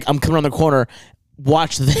 He's like, "I'm coming around the corner.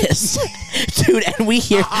 Watch this." Dude, and we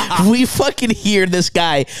fucking hear this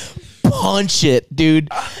guy punch it, dude.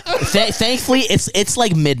 Thankfully, it's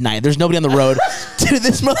like midnight. There's nobody on the road. Dude,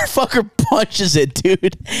 this motherfucker punches it,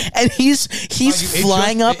 dude. And he's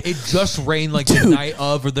flying up. It just rained like the night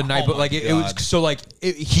of or the night, but like it was so like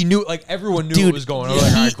he knew, like everyone knew what was going on. Like,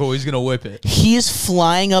 all right, cool, he's gonna whip it. He is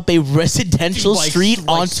flying up a residential street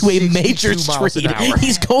onto a major street.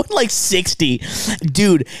 He's going like 60.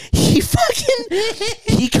 Dude, he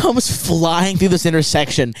comes flying through this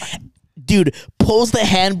intersection. Dude, pulls the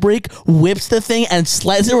handbrake, whips the thing, and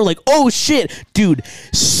slides it. We're like, "Oh shit!" Dude,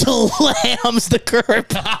 slams the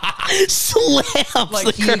curb. Slams Like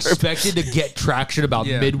the he curb. expected to get traction about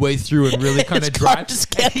midway through and really kind of drive.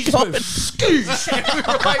 Just kept He going. just went, "Skoosh." And we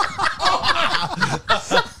were like,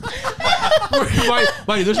 "Oh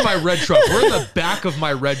my!" There's my red truck. We're in the back of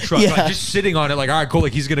my red truck, Yeah. like just sitting on it. Like, all right, cool.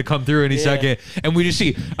 Like he's gonna come through any second, and we just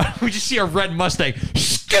see a red Mustang.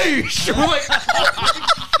 Skoosh. And we're like,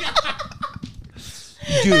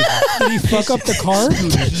 dude, Did he fuck up the car?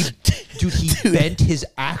 Dude, he bent his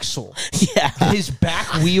axle. Yeah. His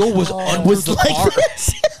back wheel was under Was the like car.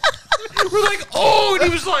 this. We're like, oh, and he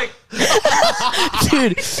was like,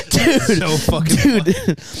 dude, So fucking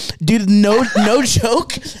dude, no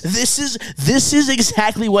joke. This is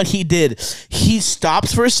exactly what he did. He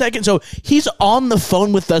stops for a second, so he's on the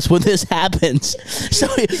phone with us when this happens. So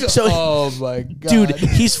oh my god, dude,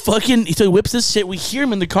 he's fucking. So he whips this shit. We hear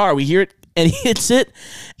him in the car. We hear it. And he hits it,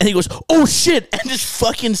 and he goes, "Oh shit!" and just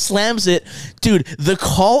fucking slams it, dude. The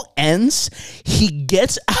call ends. He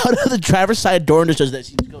gets out of the driver's side door and just does this.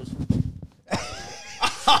 He just goes,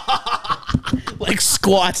 like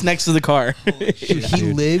squats next to the car. Dude,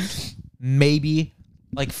 he lived maybe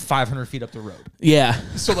like 500 feet up the road. Yeah,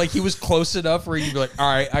 So like he was close enough where you'd be like,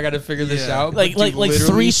 all right, I got to figure this out. like But dude, like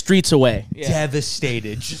literally 3 streets away.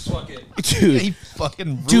 devastated. Just fucking. Dude, he fucking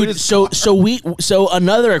ruined dude. his So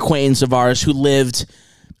another acquaintance of ours who lived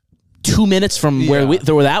 2 minutes from where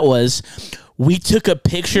that was, we took a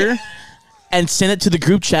picture and sent it to the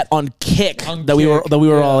group chat on Kick that we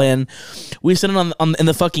were all in. We sent it in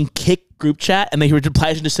the fucking Kick group chat, and then he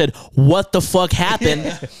replied and just said, "What the fuck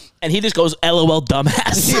happened?" And he just goes, "LOL,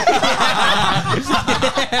 dumbass."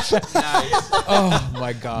 Oh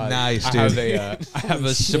my god! Nice, I dude. I have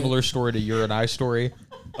a similar story to your and I story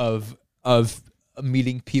of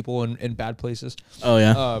meeting people in bad places. Oh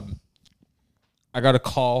yeah. I got a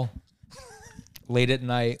call late at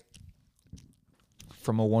night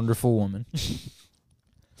from a wonderful woman.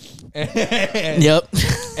 Yep.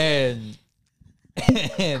 And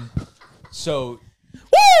so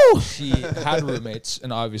Woo! she had roommates,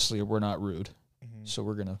 and obviously we're not rude, so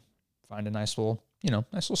we're gonna find a nice little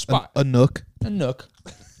spot, a nook. a nook.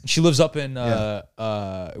 She lives up in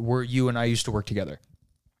where you and I used to work together.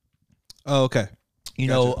 Oh, okay. You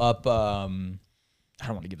know, up I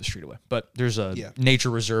don't want to give the street away, but there's a nature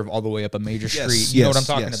reserve all the way up a major street. You know what I'm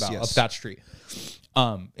talking about? Up that street.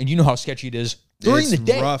 And you know how sketchy it is during It's the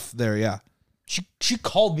day. rough there, yeah. She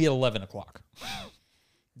called me at 11 o'clock.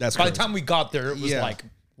 That's By the crazy. time we got there, it was like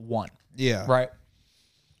 1. Yeah. Right.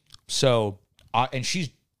 So, and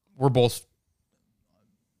we're both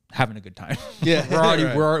having a good time. Yeah.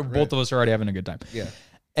 Both of us are already having a good time. Yeah.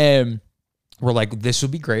 And we're like, this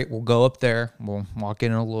would be great. We'll go up there. We'll walk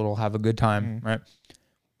in a little, have a good time. Right.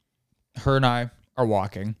 Her and I are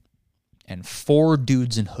walking, and 4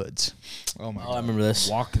 dudes in hoods Oh my I god. remember this.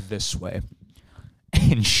 walk this way.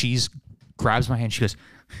 And she's grabs my hand. She goes,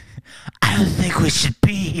 "I don't think we should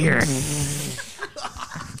be here."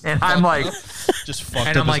 And I'm like, Just fucked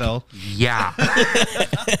and up I'm as like, hell. yeah.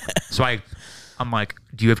 So I'm like,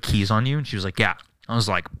 "Do you have keys on you?" And she was like, "Yeah." I was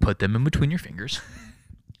like, "Put them in between your fingers."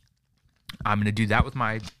 I'm going to do that with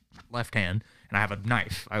my left hand. And I have a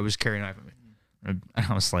knife. I was carrying a knife with me. And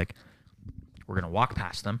I was like, we're going to walk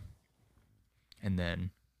past them and then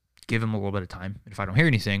give them a little bit of time. And if I don't hear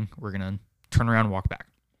anything, we're going to turn around and walk back.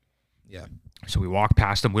 Yeah. So we walk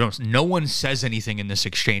past them. No one says anything in this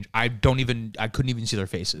exchange. I couldn't even see their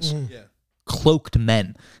faces. Yeah. Cloaked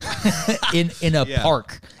men in a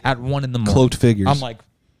park at 1 a.m. Cloaked figures. I'm like,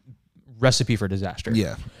 recipe for disaster.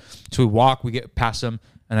 Yeah. So we get past them,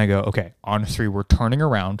 and I go, okay, on 3, we're turning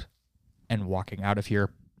around and walking out of here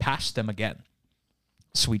past them again.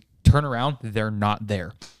 So we turn around, they're not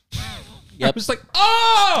there. Yep. I was like,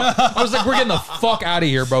 oh! I was like, we're getting the fuck out of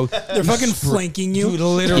here, bro. They're fucking flanking you. Dude,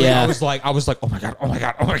 literally, Yeah. I was like, oh my god,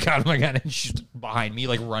 and she's behind me,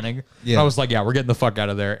 like running. Yeah. And I was like, yeah, we're getting the fuck out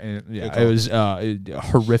of there. And yeah, it was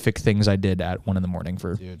horrific things I did at 1 a.m.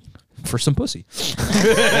 for some pussy.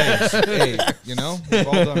 Hey, you know, we've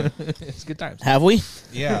all done it. It's good times. Have we?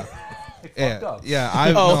 Yeah. up. Yeah,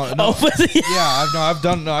 I've I've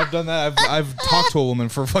done that. I've talked to a woman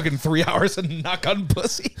for fucking 3 hours and not gotten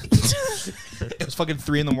pussy. It was fucking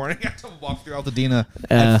 3 a.m. I had to walk through Altadena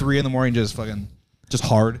at 3 a.m. just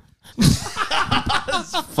hard.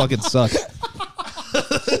 Fucking sucks.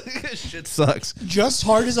 Shit sucks. Just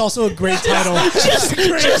Hard is also a great title.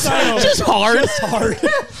 Just hard. Just Hard.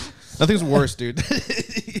 Nothing's worse, dude.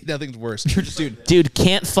 Nothing's worse. Dude,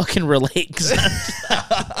 can't fucking relate. 'Cause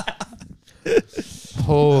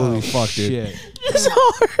Holy fuck, dude. shit. it's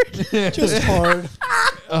hard. Just Hard.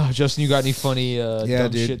 Oh, Justin, you got any funny Yeah,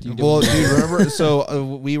 dumb dude. shit you do? Well, dude, remember? So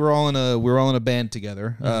we were all in a band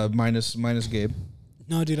together. Minus Gabe.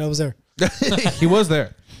 No, dude, I was there. He was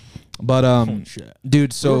there, but shit.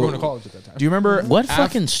 dude. So we were going to college at that time. do you remember What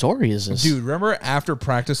fucking story is this? Dude, remember after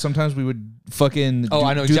practice, sometimes we would fucking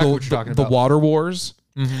I know do exactly the, what you're talking the about. water wars.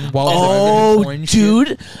 While Oh, Orange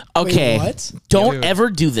dude. Okay. Wait, what? Don't dude. ever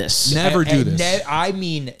do this. never do this. I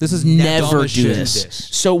mean, This is Never dumb as do shit. this. this.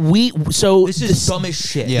 So this is dumb as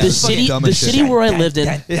shit. Yeah, the this is fucking city, dumb the as shit. city where I lived in.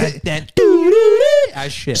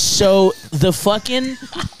 As shit. So the fucking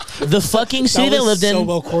The fucking city That they was lived in. so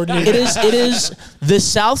well coordinated. It is the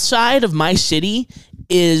south side of my city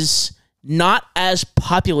is not as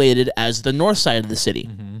populated as the north side of the city.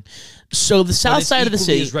 So the south side of the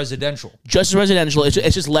city is residential. just as residential. It's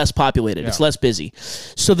just less populated. It's less busy.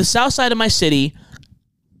 So the south side of my city,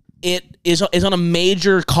 it is on a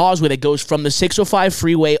major causeway that goes from the 605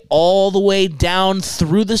 freeway all the way down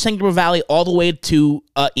through the San Gabriel Valley all the way to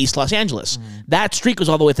East Los Angeles. That street goes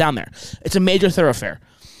all the way down there. It's a major thoroughfare.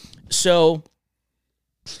 So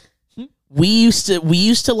we used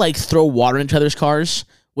to like throw water in each other's cars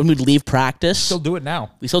when we'd leave practice. Still do it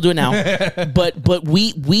now. We still do it now. but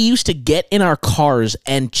we used to get in our cars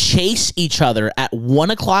and chase each other at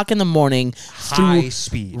 1 o'clock in the morning High through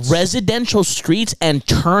speeds. residential streets and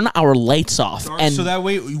turn our lights off. And so that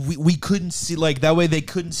way we couldn't see, like, that way they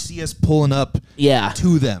couldn't see us pulling up yeah.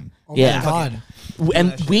 to them. Oh Yeah. my God.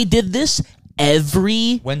 And we did this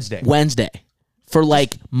every Wednesday for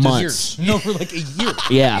like months. No, for like a year.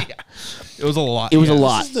 Yeah. It was a lot. It was a This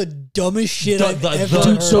lot. is the dumbest shit I've The- ever the-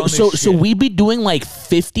 heard. Dude, so dumbest shit. we'd be doing like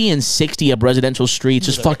 50 and 60 up residential streets,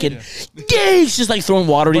 just fucking, just like throwing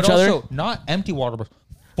water at But each other. also, not empty water bottles.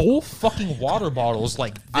 Full fucking water bottles.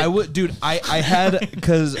 Like, I would, dude. I had,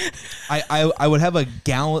 because I would have a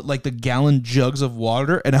gallon, like the gallon jugs of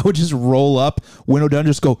water, and I would just roll up, window down,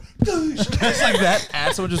 just go just like that.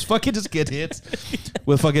 And someone just fucking just get hit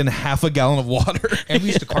with fucking half a gallon of water. and we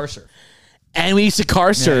used to car surf. And we used to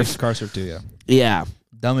car surf. Car surf too, yeah. Yeah.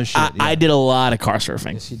 Dumb as shit. I did a lot of car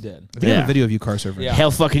surfing. Yes, he did. I think I have Yeah. a video of you car surfing. Yeah.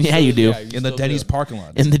 Hell fucking yeah, you do. Yeah, In the still Denny's do. parking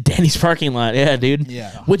lot. In the Denny's parking lot. Yeah, dude.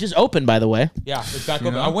 Yeah. Which is open, by the way. Yeah, it's back You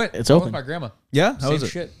open. know? I went. It's I went open. with my grandma. Yeah? How Same was it?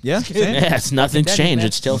 shit. Yeah? Same? Yeah, it's nothing's Denny's, changed. man.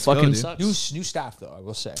 It still Let's go, fucking dude. sucks. New staff though. I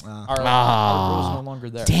will say. Our Ah. girl's no longer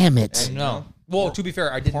there. Damn it. And no. Well, to be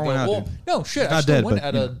fair, I didn't Pour go. one out, Well, dude. no shit. I not still dead, went but,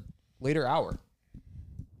 at you a know. later hour.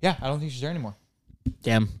 Yeah, I don't think she's there anymore.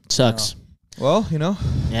 Damn. Sucks. Well, you know.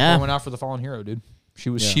 I Yeah. went out for the fallen hero, dude. She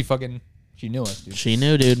was. Yeah. She knew us, dude. She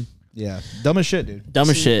knew, dude. Yeah. Dumb as shit, dude. Dumb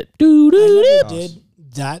as shit. I Doo-doo-doo. never did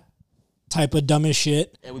that type of dumb as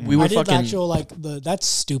shit. We were I did fucking. the actual that's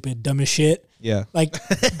stupid dumb as shit. Yeah. Like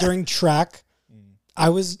during track, I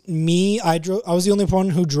was the only one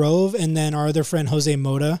who drove, and then our other friend Jose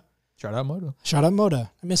Moda. Shout out Moto. Shout out Moda.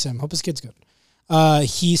 I miss him. Hope his kid's good.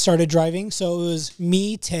 He started driving, so it was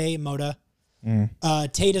me, Tay, Moda.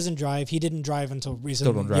 Tay doesn't drive. He didn't drive until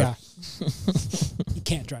recently. Still don't drive. Yeah. He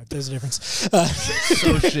can't drive. There's a difference. So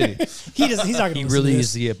shitty. He does. He's not going to. He really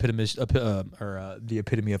is the epitome, the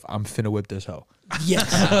epitome of I'm finna whip this hoe.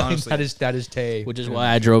 Yes. Honestly. that is Tay. Which is why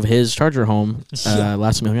I drove his Charger home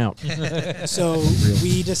last time we hung out. So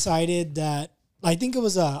we decided that I think it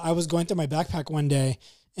was I was going through my backpack one day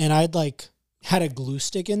and I'd like had a glue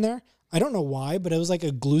stick in there. I don't know why, but it was like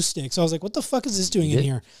a glue stick. So I was like, what the fuck is this doing in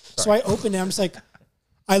here? So I opened it. I'm just like,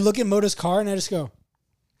 I look at Moda's car and I just go,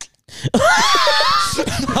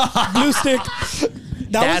 glue stick.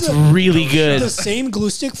 That's was really the good. same glue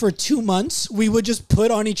stick for 2 months. We would just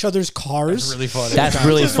put on each other's cars. That's really funny. That's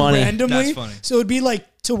really Just funny. randomly. That's funny. So it'd be like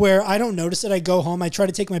to where I don't notice it. I go home, I try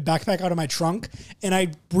to take my backpack out of my trunk, and I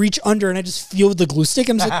reach under and I just feel the glue stick.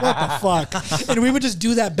 I'm just like, what the fuck? And we would just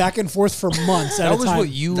do that back and forth for months at That a was time. what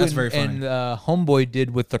you That's very funny. and Homeboy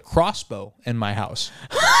did with the crossbow in my house.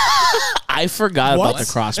 I forgot What? about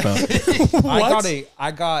the crossbow.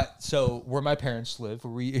 I got so where my parents live.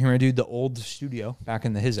 Here I do the old studio back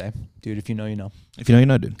in the Hizay, dude. If you know, you know. If you know, you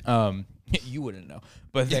know, dude. You wouldn't know,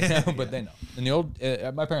 but they know. But they know. In the old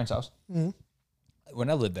at my parents' house when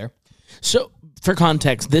I lived there. So, for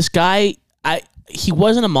context, this guy, he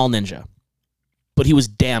wasn't a mall ninja, but he was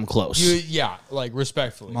damn close. Yeah, like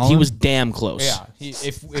respectfully. He was damn close. Yeah,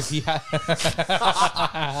 if he had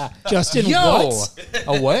Justin, yo what?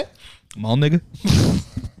 a what? Mall nigga.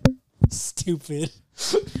 Stupid.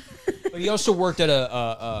 But he also worked at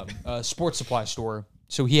a sports supply store,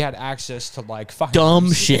 so he had access to like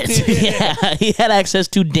Dumb shit. Yeah, he had access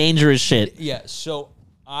to dangerous shit. Yeah, so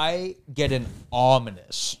I get an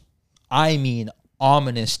ominous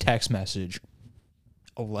text message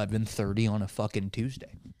 11:30 on a fucking Tuesday.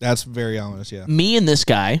 That's very ominous, yeah. Me and this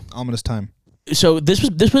guy. Ominous time. So this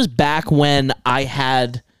was back when I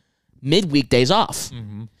had midweek days off.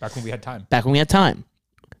 Back when we had time. Back when we had time.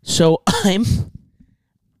 So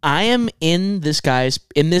I am in this guy's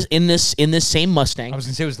in this same Mustang. I was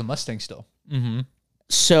gonna say it was the Mustang still.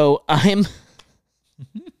 So I'm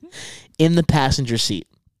in the passenger seat,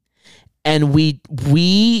 and I'll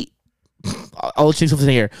let you something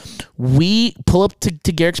here. We pull up to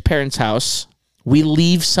Garrick's parents' house. We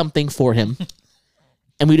leave something for him,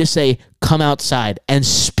 and we just say, "Come outside," and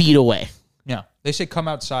speed away. Yeah, they say come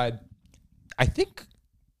outside. I think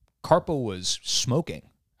Carpo was smoking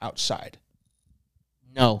outside?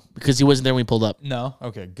 No, because he wasn't there when we pulled up. No?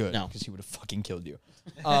 Okay, good. No. Because he would have fucking killed you.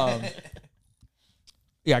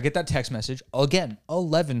 Yeah, I get that text message. Again,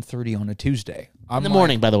 11:30 on a Tuesday. In the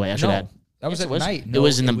morning, by the way, I should add. That was Yes, at it was. night. It No,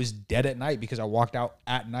 was in the- it was dead at night because I walked out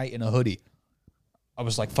at night in a hoodie. I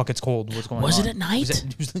was like, fuck, it's cold. What's going on? Was it at night?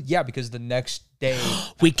 Yeah, because the next day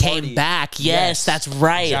We at the came party- back. Yes, that's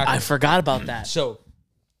right. exactly. I forgot about that. So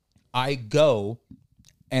I go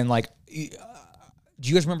and like, do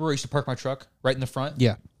you guys remember where I used to park my truck right in the front?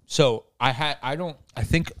 Yeah. So I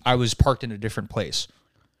think I was parked in a different place.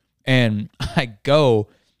 And I go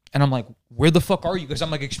and I'm like, where the fuck are you? Because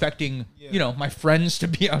I'm like expecting, you know, my friends to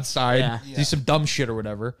be outside, do some dumb shit or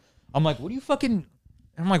whatever. I'm like, what do you fucking, and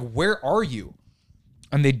I'm like, where are you?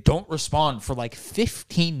 And they don't respond for like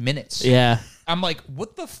 15 minutes. Yeah. I'm like,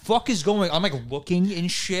 what the fuck is going on? I'm like looking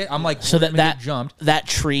and shit. I'm like, So we're gonna that get jumped. that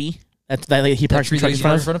tree that he That parked tree in that he's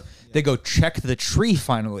front in of. front of. They go check the tree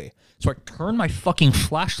finally. So I turn my fucking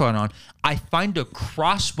flashlight on. I find a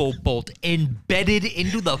crossbow bolt embedded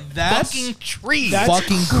into the fucking tree. That's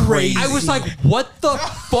Fucking crazy. I was like, what the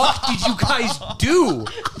fuck did you guys do?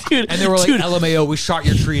 Dude, And they were like, dude, LMAO, we shot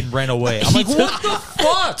your tree and ran away. I'm like, He what took- the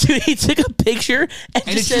fuck? Dude, he took a picture and, And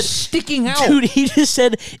just it's said, just sticking out. dude, he just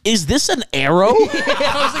said, is this an arrow?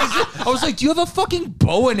 I was like, do you have a fucking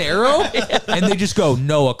bow and arrow? And they just go,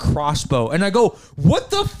 no, a crossbow. And I go,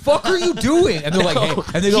 what the fuck are you doing? And they're like, hey.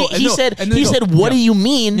 And they go, he said, and they go, what yeah. do you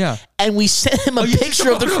mean? Yeah. And we sent him a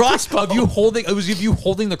picture of the crossbow. Of you holding, it was of you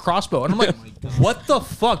holding the crossbow. And I'm like, what the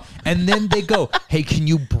fuck? And then they go, hey, can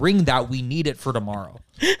you bring that? We need it for tomorrow.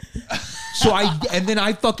 So then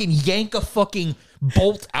I fucking yank a fucking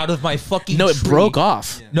bolt out of my fucking No, it tree. broke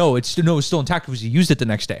off. No, it's still intact because we used it the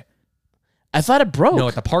next day. I thought it broke. No,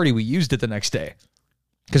 at the party we used it the next day.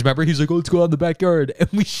 Because remember, he's like, oh, let's go out in the backyard. And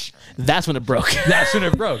That's when it broke. that's when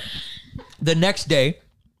it broke. The next day,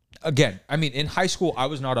 again, I mean, in high school, I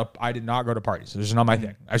did not go to parties. This is not my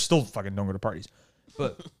thing. I still fucking don't go to parties.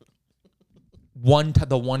 But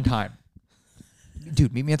the one time,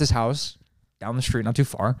 dude, meet me at this house down the street, not too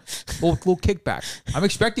far. Little kickback. I'm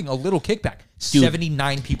expecting a little kickback. Dude,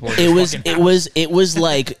 79 people. Are It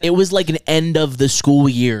was like an end of the school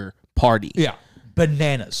year party. yeah.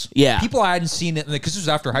 Bananas. Yeah. People I hadn't seen it because this was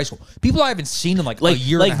after high school. People I haven't seen in like a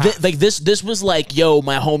year and a half. This was like, yo,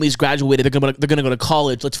 my homies graduated. They're gonna go to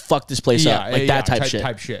college. Let's fuck this place up. Like that type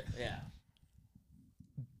shit. Yeah.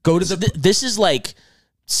 Go to the This is like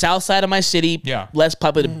south side of my city. Yeah. Less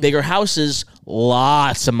populated, bigger houses.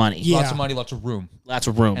 Lots of money. Yeah. lots of money, lots of room, Lots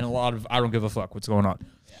of room. and a lot of I don't give a fuck what's going on.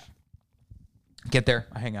 Get there,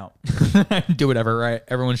 I hang out, do whatever. Right,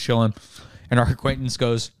 everyone's chilling, and our acquaintance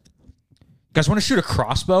goes, "Guys, want to shoot a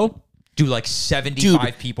crossbow?" Dude, like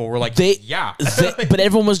 75 people were like, "Yeah." But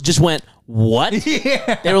everyone just went, what?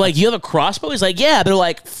 Yeah. They were like, you have a crossbow? He's like, yeah. They're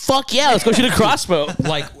like, fuck yeah, let's go shoot a crossbow.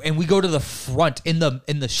 Like, and we go to the front in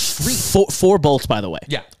the street. Four bolts, by the way.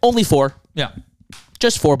 Yeah. Only four. Yeah.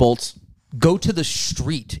 Just 4 bolts. Go to the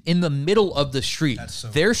street in the middle of the street.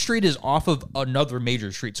 Their street is off of another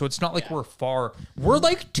major street, so it's not like we're far. We're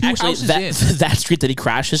like two Actually, houses that, in. that street that he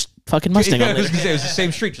crashed his fucking Mustang Yeah, I on was later. gonna say, it was the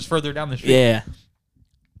same street, just further down the street. Yeah.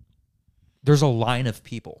 There's a line of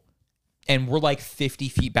people, and we're like 50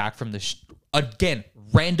 feet back from the again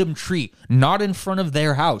random tree, not in front of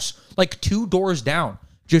their house, like 2 doors down,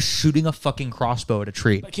 just shooting a fucking crossbow at a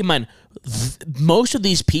tree. Keep in mind, most of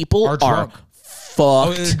these people Are are drunk.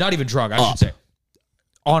 fucked. Oh, not even drunk, I should say.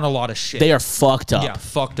 On a lot of shit. They are fucked up. yeah,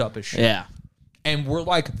 fucked up as shit. Yeah. And we're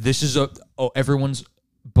like, this is everyone's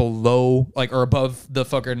below, like, or above the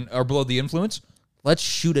fucking, or below the influence. Let's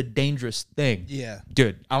shoot a dangerous thing. Yeah.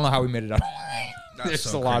 Dude, I don't know how we made it out. There's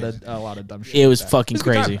so a lot crazy. of dumb shit. It was like that. fucking It was a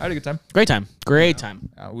good time. crazy. I had a good time. Great time. Great time.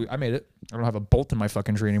 I made it. I don't have a bolt in my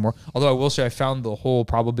fucking tree anymore. Although I will say I found the hole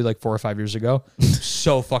probably like 4 or 5 years ago.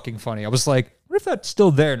 So fucking funny. I was like, what if that's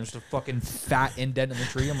still there and there's a fucking fat indent in the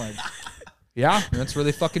tree? I'm like, yeah, that's where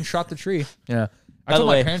they fucking shot the tree. Yeah. I By told the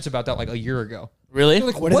my way- parents about that like a year ago. Really? They're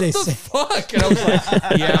like, What what, did they the say? fuck? And I was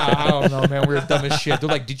like, yeah, I don't know, man. We were dumb as shit. They're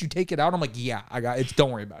like, did you take it out? I'm like, yeah, I got it.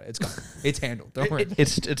 Don't worry about it. It's gone. It's handled. Don't worry.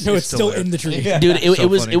 It's No, it's still there. in the tree. Dude, it So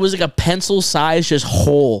was funny. it was like a pencil size just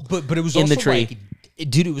hole. But it was in also the tree. like,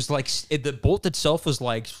 dude, it was like the bolt itself was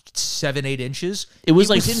like 7-8 inches. It was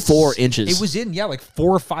like 4 inches. It was in like 4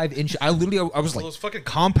 or 5 inches. I was like, Those fucking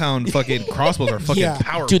compound fucking crossbows are fucking Yeah.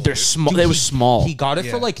 powerful. Dude, they're small. They were small. he got it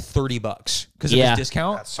for Yeah. like $30 because of Yeah. his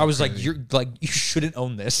discount. That's so I was like, crazy. you're like, you shouldn't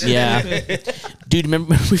own this. Yeah. Dude,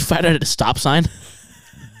 remember when we fired out at a stop sign?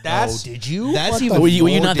 That's did you? That's What even. the Were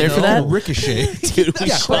you not there for that? Ricochet. Dude, we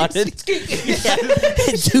shot it.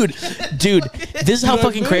 Dude, this is how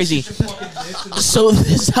fucking crazy. So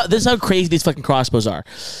this is how crazy these fucking crossbows are.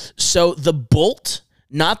 So the bolt,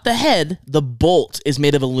 not the head, the bolt is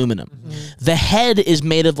made of aluminum. The head is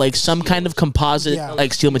made of like some kind of composite,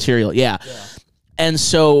 like steel material. Yeah. And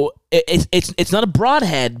so it's not a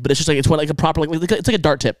broadhead, but it's just like it's what like a proper like it's like a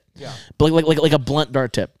dart tip. Yeah. But like a blunt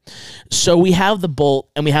dart tip. So we have the bolt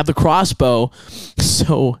and we have the crossbow.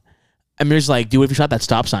 So Amir's like, dude, what if you shot that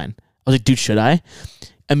stop sign? I was like, dude, should I?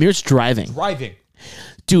 Amir's driving.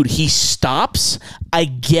 Dude, he stops. I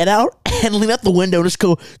get out and lean out the window and just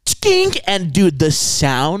go skink. And dude, the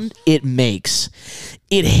sound it makes,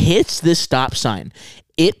 it hits this stop sign.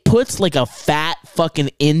 It puts like a fat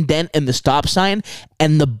fucking indent in the stop sign,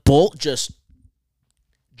 and the bolt just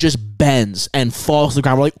bends and falls to the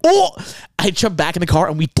ground. We're like, oh! I jump back in the car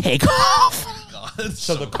and we take off.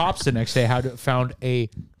 So the cops the next day found a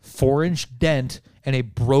 4-inch dent and a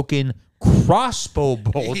broken crossbow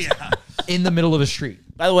bolt in the middle of a street.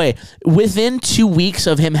 By the way, within 2 weeks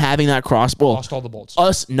of him having that crossbow, Lost all the bolts.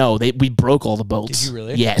 We broke all the bolts. Did you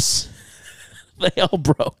really? Yes. They all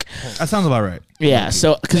broke. That sounds about right. Yeah,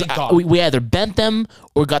 so because Thank God. we either bent them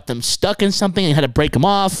or got them stuck in something and had to break them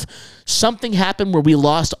off. Something happened where we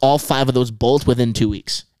lost all 5 of those bolts within 2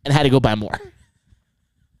 weeks and had to go buy more.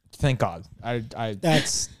 Thank God.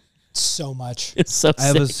 That's so much. It's so I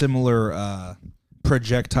have a sick. similar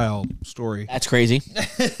projectile story. That's crazy.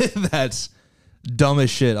 That's dumb as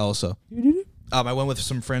shit. Also, I went with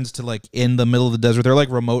some friends to like in the middle of the desert. There are like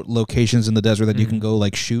remote locations in the desert that you can go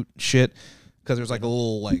like shoot shit because there's like a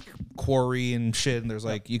little like quarry and shit, and there's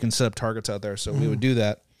like you can set up targets out there. So we would do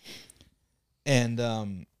that, and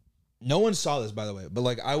no one saw this by the way, but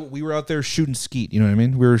like we were out there shooting skeet. You know what I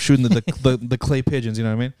mean? We were shooting the clay pigeons. You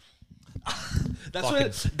know what I mean?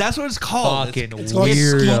 That's what it's called. Fucking It's called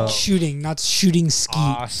weirdo. skeet shooting, not shooting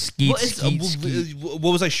skeet. Skeet, Well, skeet. what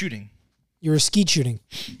was I shooting? You were skeet shooting.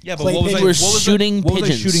 Yeah, but Clay what was I? pigeons. We're What was shooting I, what was I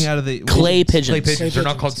pigeons. shooting out of the Clay pigeons. Clay pigeons. Clay They're not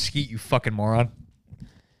pigeons. called skeet, you fucking moron.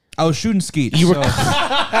 I was shooting skeet. You were-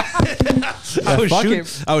 I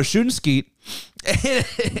was shooting skeet,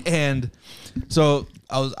 and so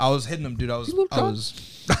I was hitting them, dude. I was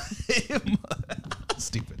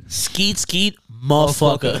stupid. Skeet,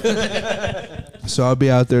 motherfucker. So I'd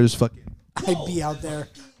be out there just fucking, I'd be out there.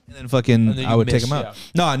 and then fucking then you I would take miss, them out.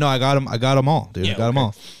 No, I got them. I got them all, dude. I got them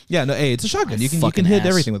all. Yeah, no, hey, it's a shotgun. You can fucking hit ass.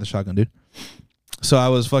 everything with a shotgun, dude. So I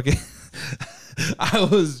was fucking.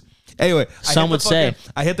 Anyway. Some would say.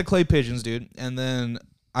 I hit the clay pigeons, dude, and then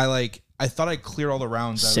I thought I cleared all the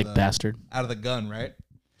rounds. Sick bastard. Out of the gun, right?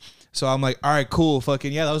 So I'm like, all right, cool,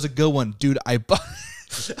 fucking yeah, that was a good one, dude. I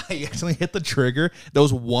accidentally hit the trigger. There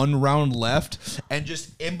was one round left, and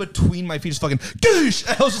just in between my feet, just fucking, goosh!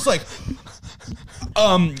 I was just like,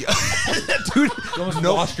 dude, You almost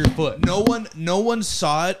lost your foot. no one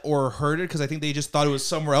saw it or heard it because I think they just thought it was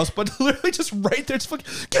somewhere else. But literally, just right there, just fucking,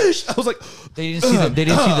 goosh! I was like, They didn't see the. They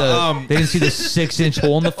didn't see the 6-inch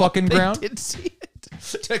hole in the fucking ground. I didn't see it.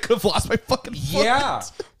 I could have lost my fucking foot. Yeah,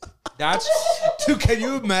 that's Dude, can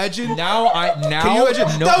you imagine? now. Can you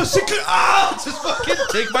imagine? No, That was sick. Just fucking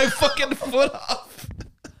take my fucking foot off.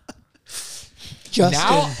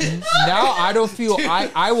 Justin. now I don't feel.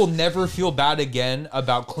 I will never feel bad again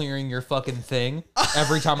about clearing your fucking thing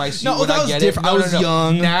every time I see No, it when that I was get different. it. I was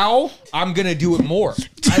young. Now I'm gonna do it more.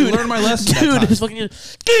 I learned my lesson. Dude, it was fucking.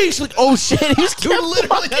 Geesh, like, oh shit, he's Dude,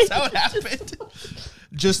 literally, that's how it happened.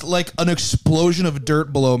 Just like an explosion of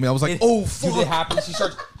dirt below me. I was like, oh, fuck. Dude, it happens. He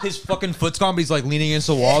starts. His fucking foot's gone, but he's like leaning against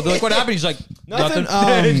the wall. They're like, "What happened?" He's like, "Nothing."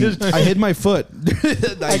 I hit my foot.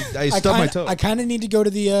 I stubbed my toe. I kind of need to go to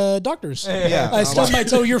the doctors. Yeah. I stubbed my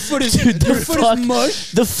toe. Your foot is Dude, your foot is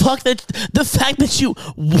mush. the fact that you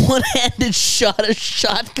one-handed shot a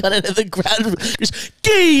shotgun into the ground, just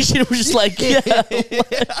geesh, and it was just like, yeah.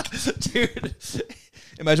 Dude.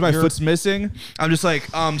 Imagine my foot's missing. I'm just like,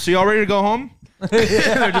 so y'all ready to go home?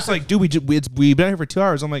 They're just like, dude, we've been here for 2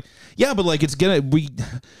 hours. I'm like, yeah, but like, we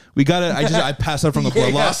gotta. I passed out from the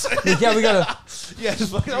blood loss. Yeah, we gotta. Yeah,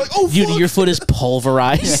 just fucking. I'm like, oh, Dude, fuck. your foot is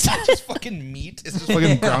pulverized. It's just fucking meat. It's just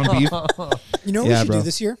fucking ground beef. You know what we should do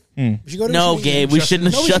this year? We should go to a No, shooting Gabe, range. we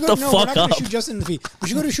shouldn't No, we shut should go- the no, we're fuck not gonna up. Shoot Justin in the feet. We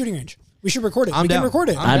should go to a shooting range. We should record it. I'm we down. can record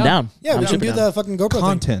it. I'm down. Yeah, I'm we can super do down. the fucking GoPro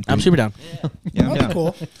Content. I'm super down. Yeah, I'm That'd down. be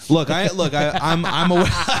cool. Look, I'm aware.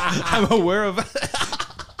 I'm aware of.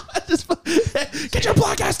 Just get your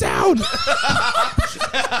podcast down.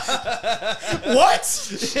 What?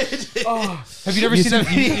 Have you never seen that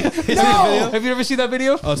video? No. Have you ever seen that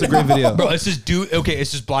video? Oh, it's a great video. Bro, it's this dude. Okay,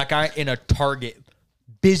 it's this black guy in a Target,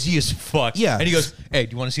 busy as fuck. Yeah. and he goes, "Hey,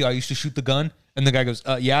 do you want to see how I used to shoot the gun?" And the guy goes,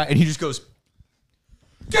 yeah. And he just goes,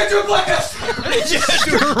 get your black ass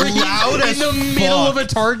Loud in the middle of a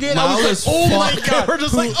Target. I was like, oh my God. We're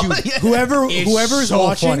just like, Whoever's so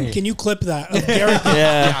watching, funny. can you clip that? Of Garrett?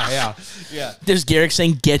 Yeah. There's Garrick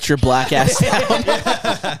saying, "Get your black ass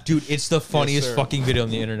down." Dude, it's the funniest sir. fucking video on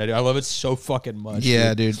the internet. Dude. I love it so fucking much.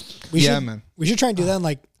 yeah, dude. Man. We should try and do that in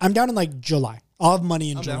like, I'm down in like July. I'll have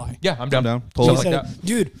money in July. Yeah, I'm down. Pull Something up. like Said, that.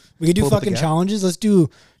 dude, we could do Pull up the fucking gap. challenges. Let's do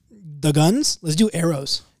the guns. Let's do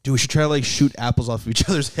arrows. Dude, we should try to like shoot apples off of each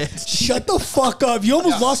other's heads. Shut the fuck up. You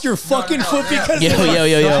almost lost your fucking foot because Yo.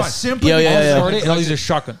 Simply Yo. Start it, and I'll use a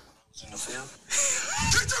shotgun.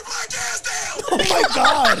 oh my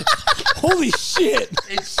God. Holy shit.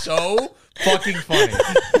 It's so fucking funny.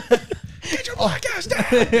 Get your black ass down.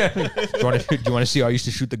 Do you want to see how I used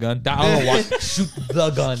to shoot the gun? I don't know why. Shoot the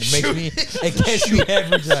gun. It makes me. It gets me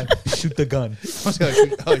every time. Shoot the gun.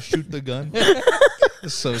 Shoot the gun.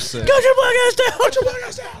 That's so sick. Get your black ass down. Get your black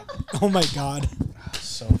ass down. Oh my God.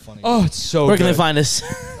 So funny. Oh, it's so. Where can they good. find us?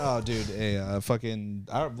 Oh, dude. Hey, fucking.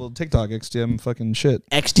 TikTok, XDM, fucking shit.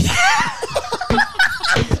 XD.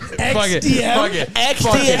 Fuck it. XDM. Fuck it.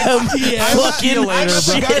 XDM. XDM. Fucking I'm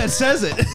the guy shit. that says it.